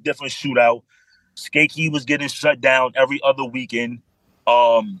always a different shootout. Skate Key was getting shut down every other weekend.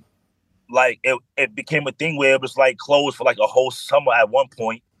 Like it became a thing where it was like closed for like a whole summer at one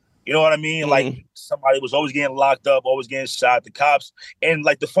point. You know what I mean? Mm-hmm. Like somebody was always getting locked up, always getting shot. The cops, and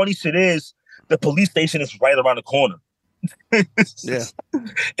like the funny shit is, the police station is right around the corner.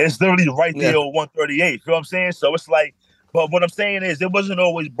 It's literally right there on 138. You know what I'm saying? So it's like, but what I'm saying is, it wasn't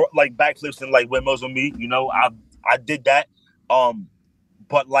always like backflips and like windmills on me. You know, I did that.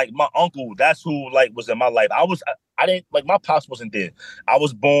 But like my uncle, that's who like was in my life. I didn't like, my pops wasn't there. I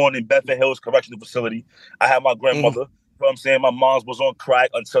was born in Bedford Hills Correctional Facility. I had my grandmother. You know what I'm saying? My mom's was on crack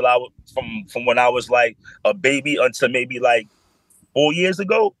until from when I was like a baby until maybe like 4 years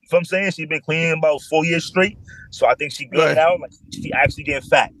ago. You know what I'm saying? She's been clean about 4 years straight. So I think she good now. Like she actually getting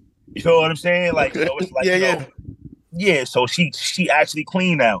fat. You know what I'm saying? Like, you know, it's like, Yeah, so she actually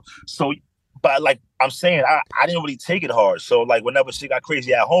clean now. So, but like I'm saying, I didn't really take it hard. So like whenever she got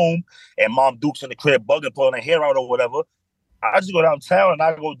crazy at home and mom Duke's in the crib bugging, pulling her hair out or whatever, I just go downtown and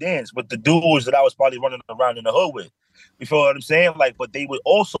I go dance with the dudes that I was probably running around in the hood with. You feel what I'm saying? Like, but they would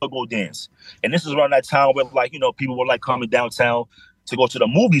also go dance. And this is around that time where like, people were like coming downtown to go to the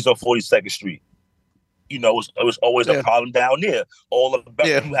movies on 42nd Street. It was always a problem down there. All of the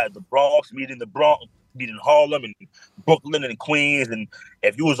you had the Bronx, meeting Harlem and Brooklyn and Queens. And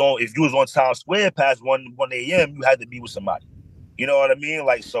if you was on Times Square past 1 a.m., you had to be with somebody. You know what I mean?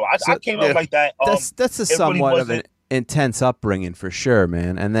 Like, so I came up like that. That's a somewhat of an intense upbringing for sure,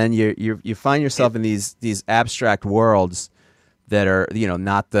 man. And then you find yourself in these abstract worlds that are,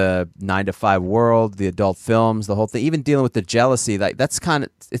 not the 9-to-5 world, the adult films, the whole thing, even dealing with the jealousy. Like that's kind of,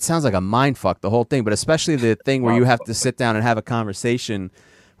 it sounds like a mind fuck, the whole thing, but especially the thing where you have to sit down and have a conversation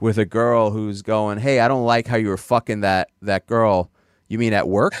with a girl who's going, hey, I don't like how you were fucking that girl. You mean at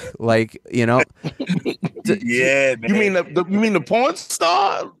work? Like, Yeah, man. You mean the porn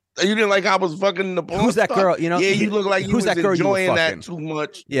star? You didn't like I was fucking the porn Who's that star? girl? Yeah, you look like you was that girl enjoying that too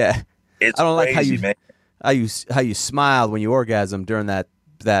much. Yeah. It's I don't crazy, like man. how you smiled when you orgasmed during that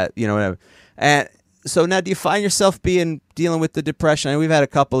whatever. And so now, do you find yourself dealing with the depression? I mean, we've had a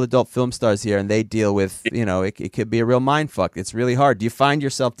couple adult film stars here, and they deal with it could be a real mind fuck. It's really hard. Do you find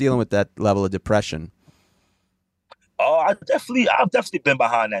yourself dealing with that level of depression? Oh, I've definitely been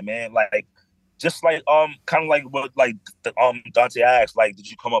behind that, man. Like, just like kind of like what like Dante asked, like, did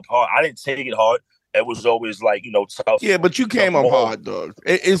you come up hard? I didn't take it hard. It was always like tough. Yeah, but you came up hard, dog.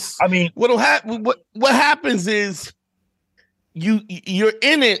 I mean, what'll happen? What happens is you're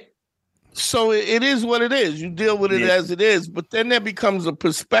in it, so it is what it is. You deal with it as it is. But then there becomes a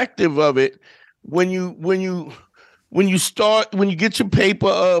perspective of it when you get your paper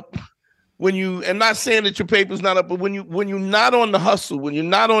up. And not saying that your paper's not up, but when you're not on the hustle, when you're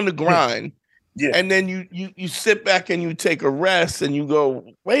not on the grind. Yeah. And then you sit back and you take a rest and you go,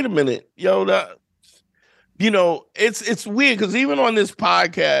 wait a minute, it's weird because even on this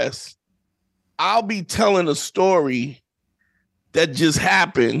podcast, I'll be telling a story that just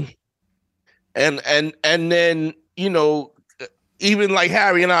happened. And then, even like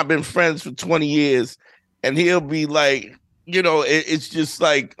Harry and I have been friends for 20 years and he'll be like, it's just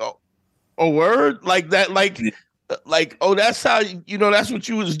like a word like that, like, oh, that's how, that's what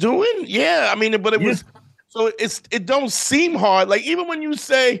you was doing? Yeah, I mean, but it was, so it don't seem hard. Like, even when you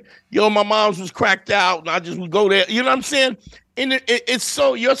say, yo, my mom's was cracked out and I just would go there, you know what I'm saying? And it's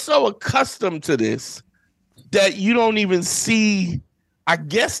so, you're so accustomed to this that you don't even see, I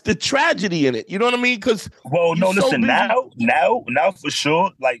guess, the tragedy in it. You know what I mean? Because, well, no, listen, now for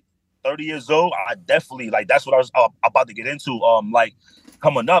sure, like 30 years old, I definitely, like, that's what I was about to get into. Like,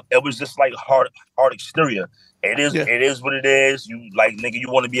 coming up, it was just like hard exterior. It is what it is. You like, nigga,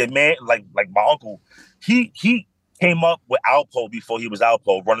 you want to be a man? Like my uncle, he came up with Alpo before he was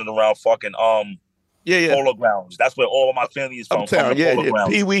Alpo, running around fucking polo grounds. That's where all of my family is from. Uptown, polo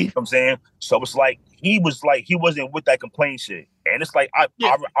grounds. Pee-wee. You know what I'm saying? So it's like he wasn't with that complaint shit. And it's like I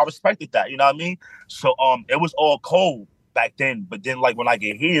respected that, you know what I mean? So it was all cold back then. But then like when I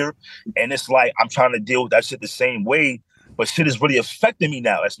get here and it's like I'm trying to deal with that shit the same way, but shit is really affecting me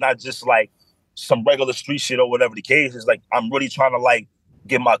now. It's not just like some regular street shit or whatever the case. It's like I'm really trying to like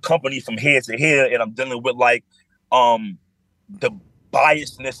get my company from here to here, and I'm dealing with like the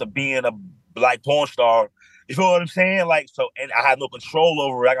biasness of being a black porn star. You feel what I'm saying? Like, so, and I have no control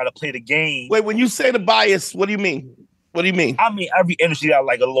over it. I gotta play the game. Wait, when you say the bias, what do you mean? What do you mean? I mean, every industry got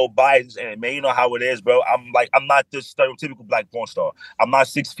like a little bias in it, man. You know how it is, bro. I'm not this stereotypical black porn star. I'm not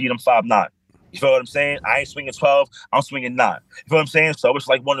 6 feet, I'm 5'9". You feel what I'm saying? I ain't swinging 12, I'm swinging 9. You feel what I'm saying? So it's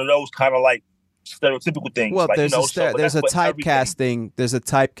like one of those kind of like stereotypical things. Well, like, there's a typecasting. There's a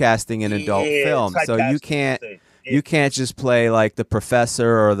typecasting in adult film, so you can't just play like the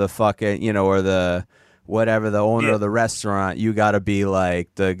professor or the fucking or the whatever, the owner of the restaurant. You got to be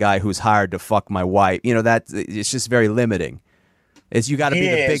like the guy who's hired to fuck my wife. That it's just very limiting. You got to be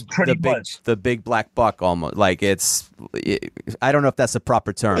the big black buck almost. Like I don't know if that's a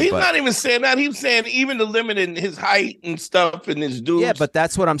proper term. He's not even saying that. He's saying even the limit in his height and stuff and his dudes. Yeah, but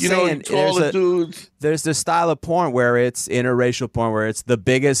that's what I'm saying. There's this style of porn where it's interracial porn where it's the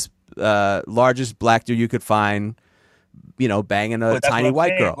biggest, largest black dude you could find, banging a tiny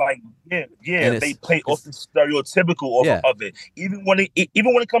white girl. Like, they play off the stereotypical of it. Even when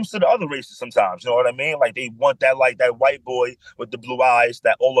it comes to the other races, sometimes, you know what I mean? Like they want that white boy with the blue eyes,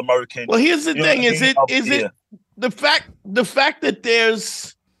 that all American. Well, here's the thing: is it the fact that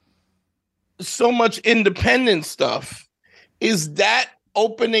there's so much independent stuff? Is that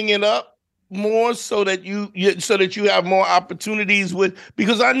opening it up more so that you have more opportunities with,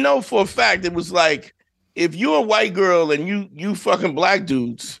 because I know for a fact it was like, if you're a white girl and you fucking black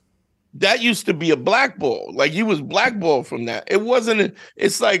dudes, that used to be a blackball. Like, you was blackballed from that. It wasn't.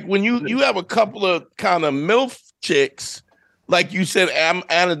 It's like when you have a couple of kind of MILF chicks, like you said,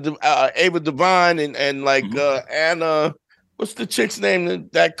 Ava Devine and like Anna. What's the chick's name?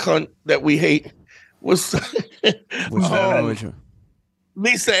 That cunt that we hate. What's which one?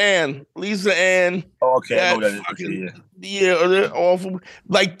 Lisa Ann. Oh, okay, I know that fucking, yeah, they're awful.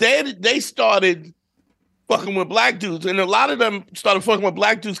 Like they started fucking with black dudes, and a lot of them started fucking with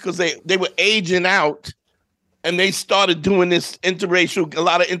black dudes because they were aging out, and they started doing this a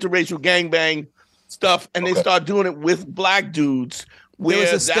lot of interracial gangbang stuff, and they started doing it with black dudes. There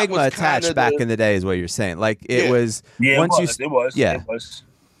was a stigma attached back in the day, is what you're saying. Like it was. Yeah, once it was. Yeah. It was.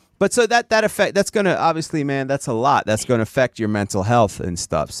 But so that's going to, obviously, man, that's a lot. That's going to affect your mental health and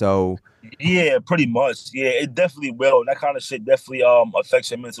stuff. So yeah, pretty much. Yeah, it definitely will. That kind of shit definitely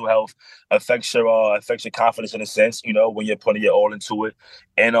affects your mental health, affects your confidence in a sense, you know, when you're putting your all into it.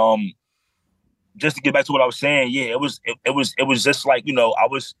 And just to get back to what I was saying, yeah, it was just like, you know, I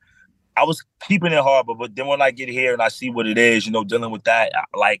was keeping it hard, but then when I get here and I see what it is, you know, dealing with that,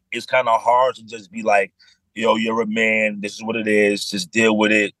 like, it's kind of hard to just be like, yo, you're a man, this is what it is, just deal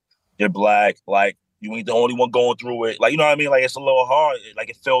with it. You're black, like, you ain't the only one going through it. Like, you know what I mean? Like, it's a little hard.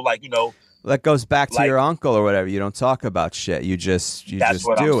 Like, it felt like, you know. That goes back to your uncle or whatever. You don't talk about shit. You just do it. That's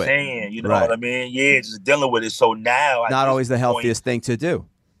what I'm saying. You know what I mean? Yeah, just dealing with it. So now, not always the healthiest thing to do.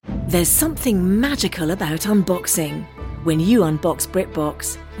 There's something magical about unboxing. When you unbox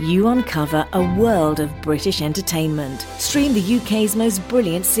BritBox, you uncover a world of British entertainment. Stream the UK's most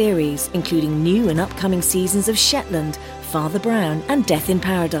brilliant series, including new and upcoming seasons of Shetland, Father Brown and Death in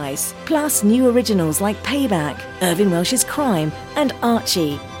Paradise, plus new originals like Payback, Irving Welsh's Crime, and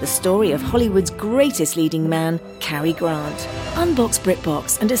Archie, the story of Hollywood's greatest leading man, Cary Grant. Unbox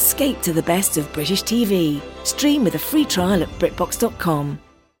BritBox and escape to the best of British TV. Stream with a free trial at BritBox.com.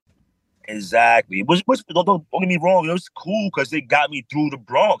 Exactly. Don't get me wrong, it was cool because they got me through the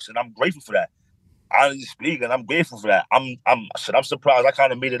Bronx, and I'm grateful for that. Honestly speaking, I'm grateful for that. I'm surprised I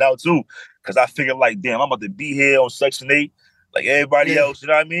kind of made it out too, because I figured, like, damn, I'm about to be here on Section 8 like everybody else, you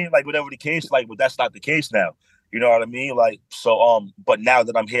know what I mean? Like, whatever the case, like, but that's not the case now. You know what I mean? Like, so but now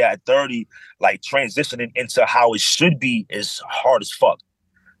that I'm here at 30, like, transitioning into how it should be is hard as fuck.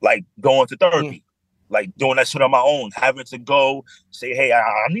 Like, going to therapy, like, doing that shit on my own, having to go say, hey,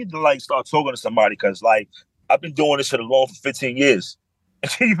 I need to, like, start talking to somebody, because, like, I've been doing this shit alone for 15 years.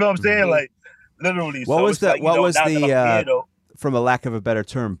 You know what I'm saying? Like, literally. What was like, the from a lack of a better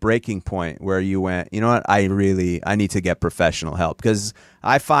term, breaking point where you went, you know what, I need to get professional help? Because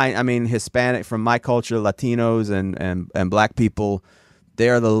I find, I mean, Hispanic, from my culture, Latinos and black people,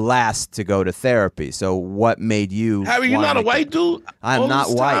 they're the last to go to therapy. So what made you? Harry, you're not a white dude? I'm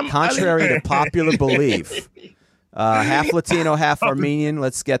not white. Contrary to popular belief. Half Latino, half Armenian.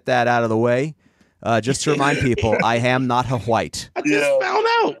 Let's get that out of the way. Just to remind people, I am not a white. I just found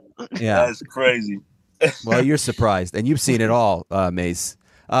out. Yeah, that's crazy. Well, you're surprised, and you've seen it all, Mace.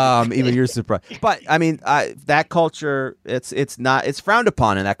 Even you're surprised. But I mean, that culture, it's frowned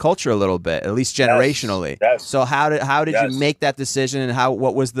upon in that culture a little bit, at least generationally. So how did you make that decision, and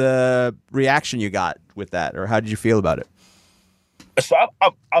what was the reaction you got with that, or how did you feel about it? So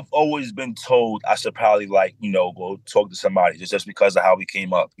I've always been told I should probably, like, you know, go talk to somebody just because of how we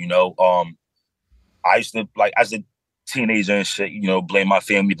came up. You know, I used to, like, as a teenager and shit, you know, blame my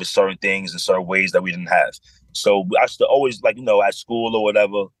family for certain things and certain ways that we didn't have. So I used to always, like, you know, at school or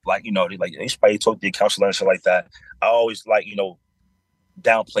whatever, like, you know, they should probably talk to your counselor and shit like that. I always, like, you know,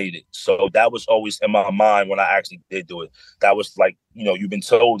 downplayed it. So that was always in my mind when I actually did do it. That was like, you know, you've been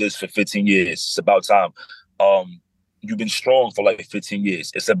told this for 15 years. It's about time. You've been strong for like 15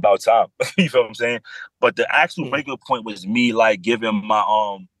 years. It's about time. You feel what I'm saying? But the actual breaking point was me, like, giving my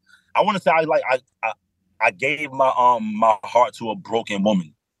I want to say I gave my my heart to a broken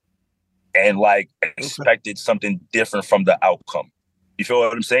woman, and, like, expected something different from the outcome. You feel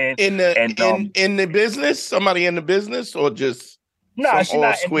what I'm saying? In the business, somebody in the business, or just she's not in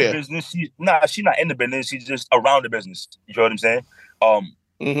the business. She's not in the business. She's just around the business. You feel what I'm saying?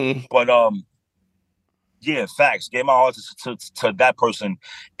 But yeah, facts. Gave my heart to that person,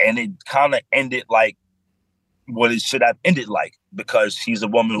 and it kind of ended like what it should have ended like, because she's a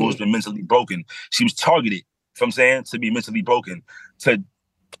woman who's been mentally broken. She was targeted, you know what I'm saying, to be mentally broken, to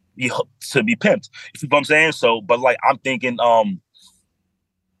be pimped. You know what I'm saying? So, but, like, I'm thinking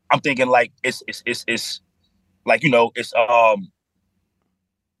like it's like, you know, it's a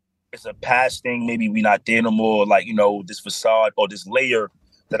past thing. Maybe we not there no more. Like, you know, this facade or this layer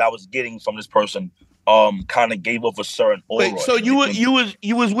that I was getting from this person kind of gave off a certain aura. Wait, so you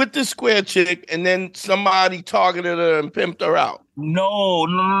was with this square chick, and then somebody targeted her and pimped her out? No.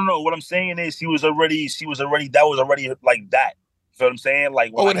 What I'm saying is she was already that was already like that. You feel what I'm saying?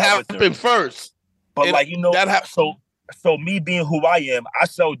 Like, it happened first. But like, you know, that so me being who I am, I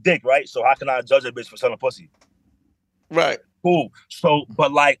sell dick, right? So how can I judge a bitch for selling pussy? Right. Cool. So,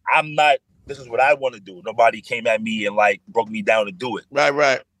 but like, I'm not. This is what I want to do. Nobody came at me and like broke me down to do it.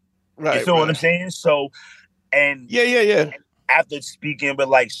 Right. You feel what I'm saying? So, and yeah. After speaking with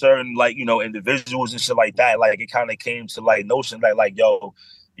like certain like, you know, individuals and shit like that, like it kind of came to like notion that like, yo,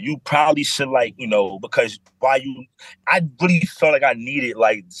 you probably should like, you know, because I really felt like I needed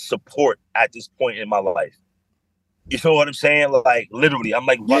like support at this point in my life. You feel what I'm saying? Like literally, I'm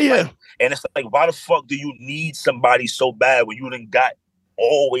like, what? Yeah. Like, and it's like, why the fuck do you need somebody so bad when you done got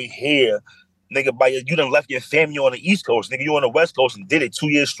all the way here? Nigga, you done left your family on the East Coast. Nigga, you on the West Coast and did it 2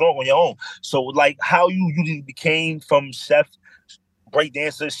 years strong on your own. So, like, how you done became from chef,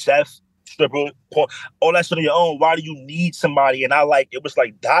 breakdancer, chef, stripper, all that shit on your own. Why do you need somebody? And it was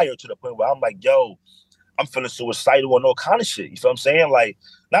like dire to the point where I'm like, yo, I'm feeling suicidal and all kind of shit. You feel what I'm saying? Like,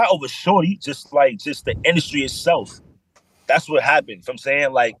 not over shorty, just the industry itself. That's what happened. You know what I'm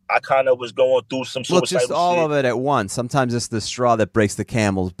saying? Like, I kind of was going through some suicidal shit. Well, just all of it at once. Sometimes it's the straw that breaks the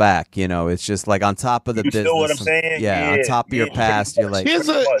camel's back. You know, it's just like on top of the business. You know what I'm saying? Yeah, on top of your past, you're like. I'm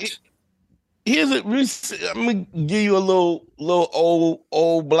gonna give you a little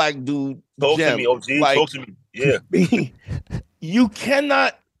old black dude. Talk gem. to me, OG. Like, talk to me. Yeah. You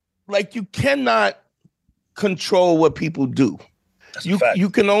cannot control what people do. You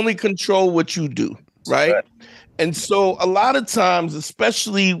can only control what you do, right? And so a lot of times,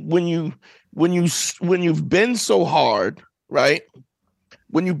 especially when you've been so hard, right?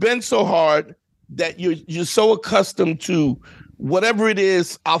 When you've been so hard that you're so accustomed to whatever it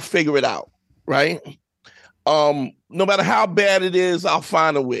is, I'll figure it out, right? No matter how bad it is, I'll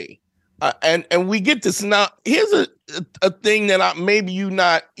find a way. And we get this. Now, here's a thing that maybe you're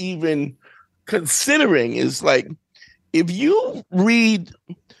not even considering is like, if you read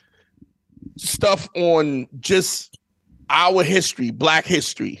stuff on just our history, Black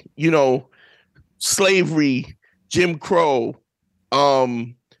history, you know, slavery, Jim Crow,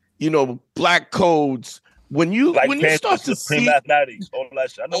 you know, Black codes. When you start to see mathematics, all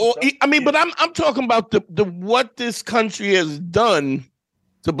that shit. But I'm talking about the what this country has done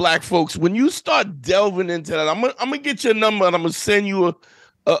to Black folks. When you start delving into that, I'm gonna get your number and I'm gonna send you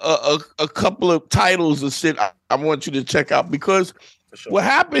a couple of titles of shit I want you to check out, because what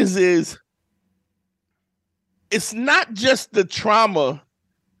happens is it's not just the trauma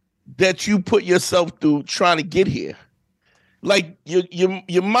that you put yourself through trying to get here. Like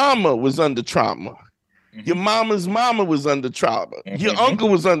your mama was under trauma. Mm-hmm. Your mama's mama was under trauma. Mm-hmm. Your uncle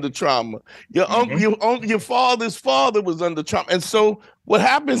was under trauma. Your uncle, your father's father was under trauma. And so what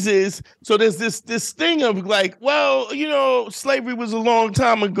happens is, so there's this thing of like, well, you know, slavery was a long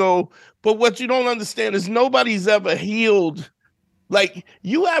time ago, but what you don't understand is nobody's ever healed. Like,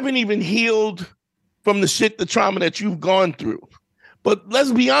 you haven't even healed from the trauma that you've gone through. But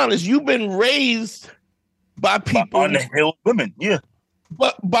let's be honest, you've been raised by people, unhealed women, yeah.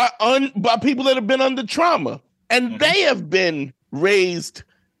 But by people that have been under trauma, and they have been raised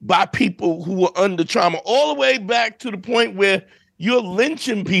by people who were under trauma, all the way back to the point where you're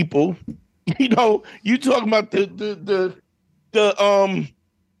lynching people. You know, you talking about the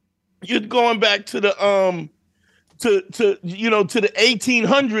you're going back to the to you know, to the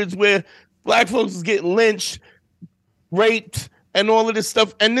 1800s where Black folks is getting lynched, raped, and all of this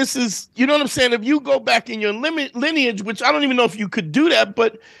stuff. And this is, you know what I'm saying? If you go back in your lineage, which I don't even know if you could do that,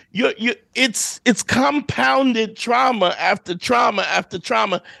 but it's compounded trauma after trauma after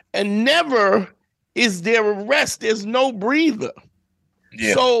trauma, and never is there a rest. There's no breather.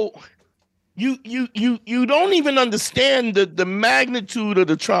 Yeah. So you don't even understand the magnitude of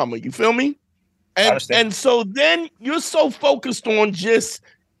the trauma. You feel me? And so then you're so focused on just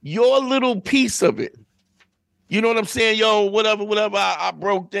your little piece of it. You know what I'm saying? Yo, whatever. I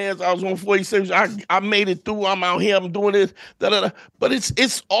broke dance. I was on 46. I made it through. I'm out here. I'm doing this. But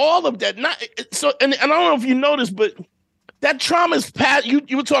it's all of that. Not so. And I don't know if you noticed, but that trauma is past. You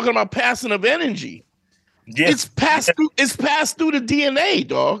were talking about passing of energy. Yeah. It's passed through. It's passed through the DNA,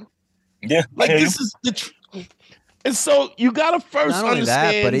 dog. Yeah. Like this is the. And so you gotta first not only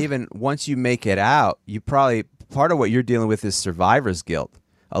understand. that, but even once you make it out, you probably part of what you're dealing with is survivor's guilt.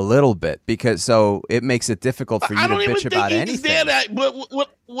 A little bit, because so it makes it difficult for you to bitch about anything. But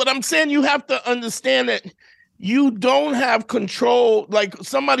what I'm saying, you have to understand that you don't have control. Like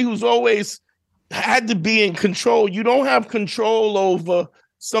somebody who's always had to be in control, you don't have control over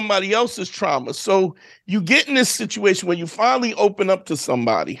somebody else's trauma. So you get in this situation where you finally open up to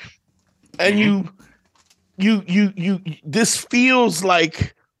somebody, and you this feels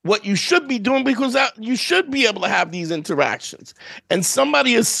like what you should be doing, because you should be able to have these interactions. And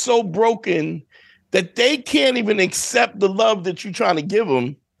somebody is so broken that they can't even accept the love that you're trying to give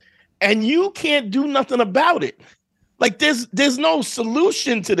them, and you can't do nothing about it. Like there's no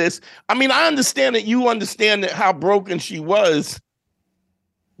solution to this. I mean, I understand that you understand that how broken she was,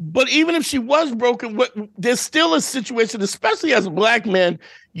 but even if she was broken, there's still a situation, especially as a Black man,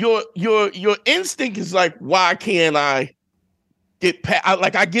 your instinct is like, why can't I get past?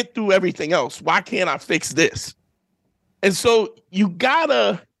 Like, I get through everything else. Why can't I fix this? And so you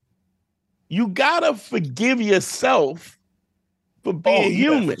gotta forgive yourself for being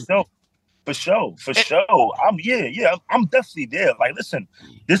human. For sure. I'm definitely there. Like, listen,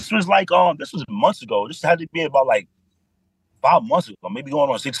 this was months ago. This had to be about like 5 months ago, maybe going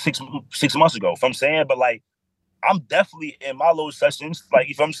on six months ago. If I'm saying, but like, I'm definitely in my little sessions. Like,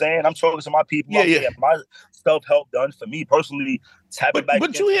 if I'm saying, I'm talking to my people. Yeah. My self-help done for me personally. But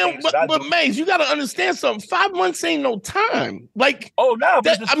Maze, you got to understand something. 5 months ain't no time. Like,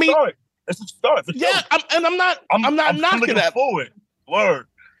 it's a start. It's a start. For yeah, sure. I'm not knocking that forward. Word.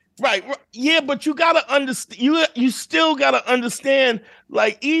 Right. Yeah, but you gotta understand. You still gotta understand.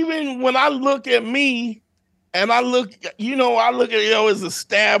 Like, even when I look at me, and I look at there's a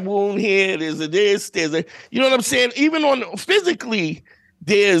stab wound here. There's a you know what I'm saying. Even on physically,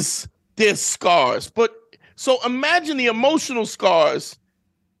 there's scars. But so imagine the emotional scars.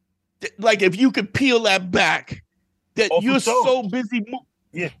 Like, if you could peel that back, that you're so busy.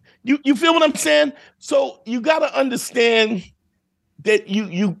 Yeah. You feel what I'm saying? So you gotta understand that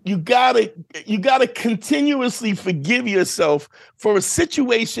you gotta continuously forgive yourself for a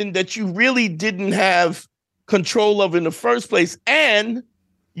situation that you really didn't have control of in the first place. And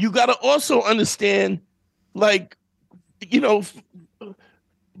you gotta also understand, like, fuck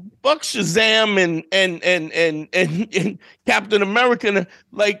Shazam and Captain America.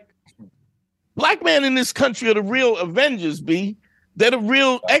 Like, Black men in this country are the real Avengers, B. They're the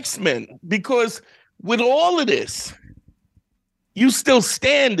real X-Men, because with all of this, you still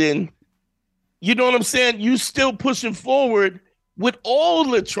standing, you know what I'm saying? You still pushing forward with all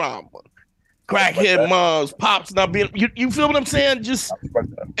the trauma. Crackhead moms, pops not being, you feel what I'm saying? Just,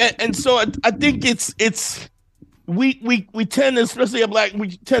 and so I think we tend to, especially Black,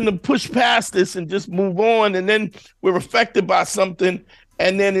 we tend to push past this and just move on. And then we're affected by something.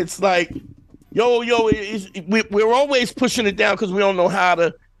 And then it's like, we're always pushing it down because we don't know how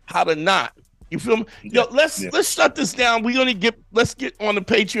to not. You feel me? Yo, let's shut this down. Let's get on the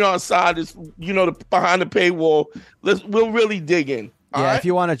Patreon side. It's the behind the paywall. We'll really dig in. Yeah, if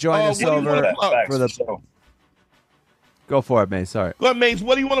you want to join us over for the show. Go for it, Maze. Sorry. Go ahead, Maze.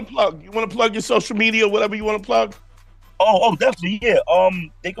 What do you want to plug? You want to plug your social media, whatever you want to plug? Oh, definitely, yeah.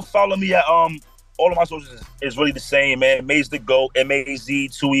 They can follow me at all of my socials is really the same, man. Maze the GOAT,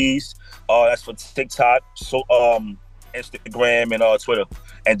 MAZ 2 E's. That's for TikTok, so Instagram and Twitter.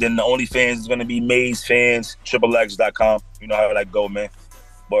 And then the OnlyFans is gonna be MazeFans, XXX.com. You know how that go, man.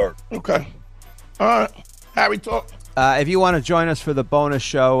 Word. Okay. All right. Harry, talk. If you want to join us for the bonus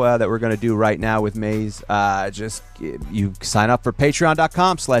show that we're going to do right now with Maze, you sign up for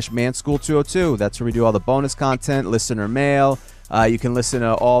patreon.com/manschool202. That's where we do all the bonus content, listener mail. You can listen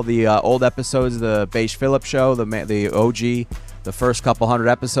to all the old episodes of the Beige Phillips show, the OG, the first couple hundred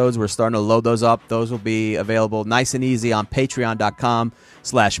episodes. We're starting to load those up. Those will be available nice and easy on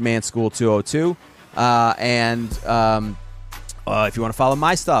patreon.com/manschool202. If you want to follow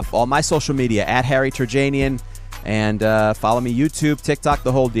my stuff, all my social media, at Harry Turjanian. And follow me, YouTube, TikTok,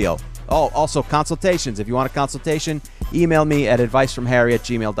 the whole deal. Oh, also consultations. If you want a consultation, email me at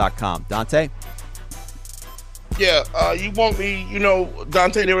advicefromharry@gmail.com. Dante? Yeah, you want me,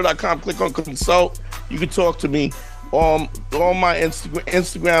 DanteNero.com. Click on consult. You can talk to me. On my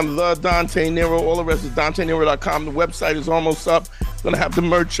Instagram, the Dante Nero. All the rest is DanteNero.com. The website is almost up. Gonna have the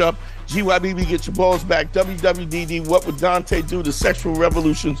merch up. GYBB, get your balls back. WWDD, What Would Dante Do? The Sexual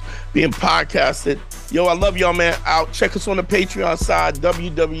Revolution's being podcasted. Yo, I love y'all, man. Out. Check us on the Patreon side,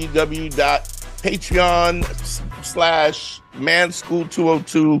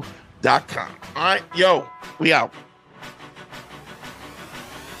 www.patreon.com/manschool202.com. All right, yo, we out.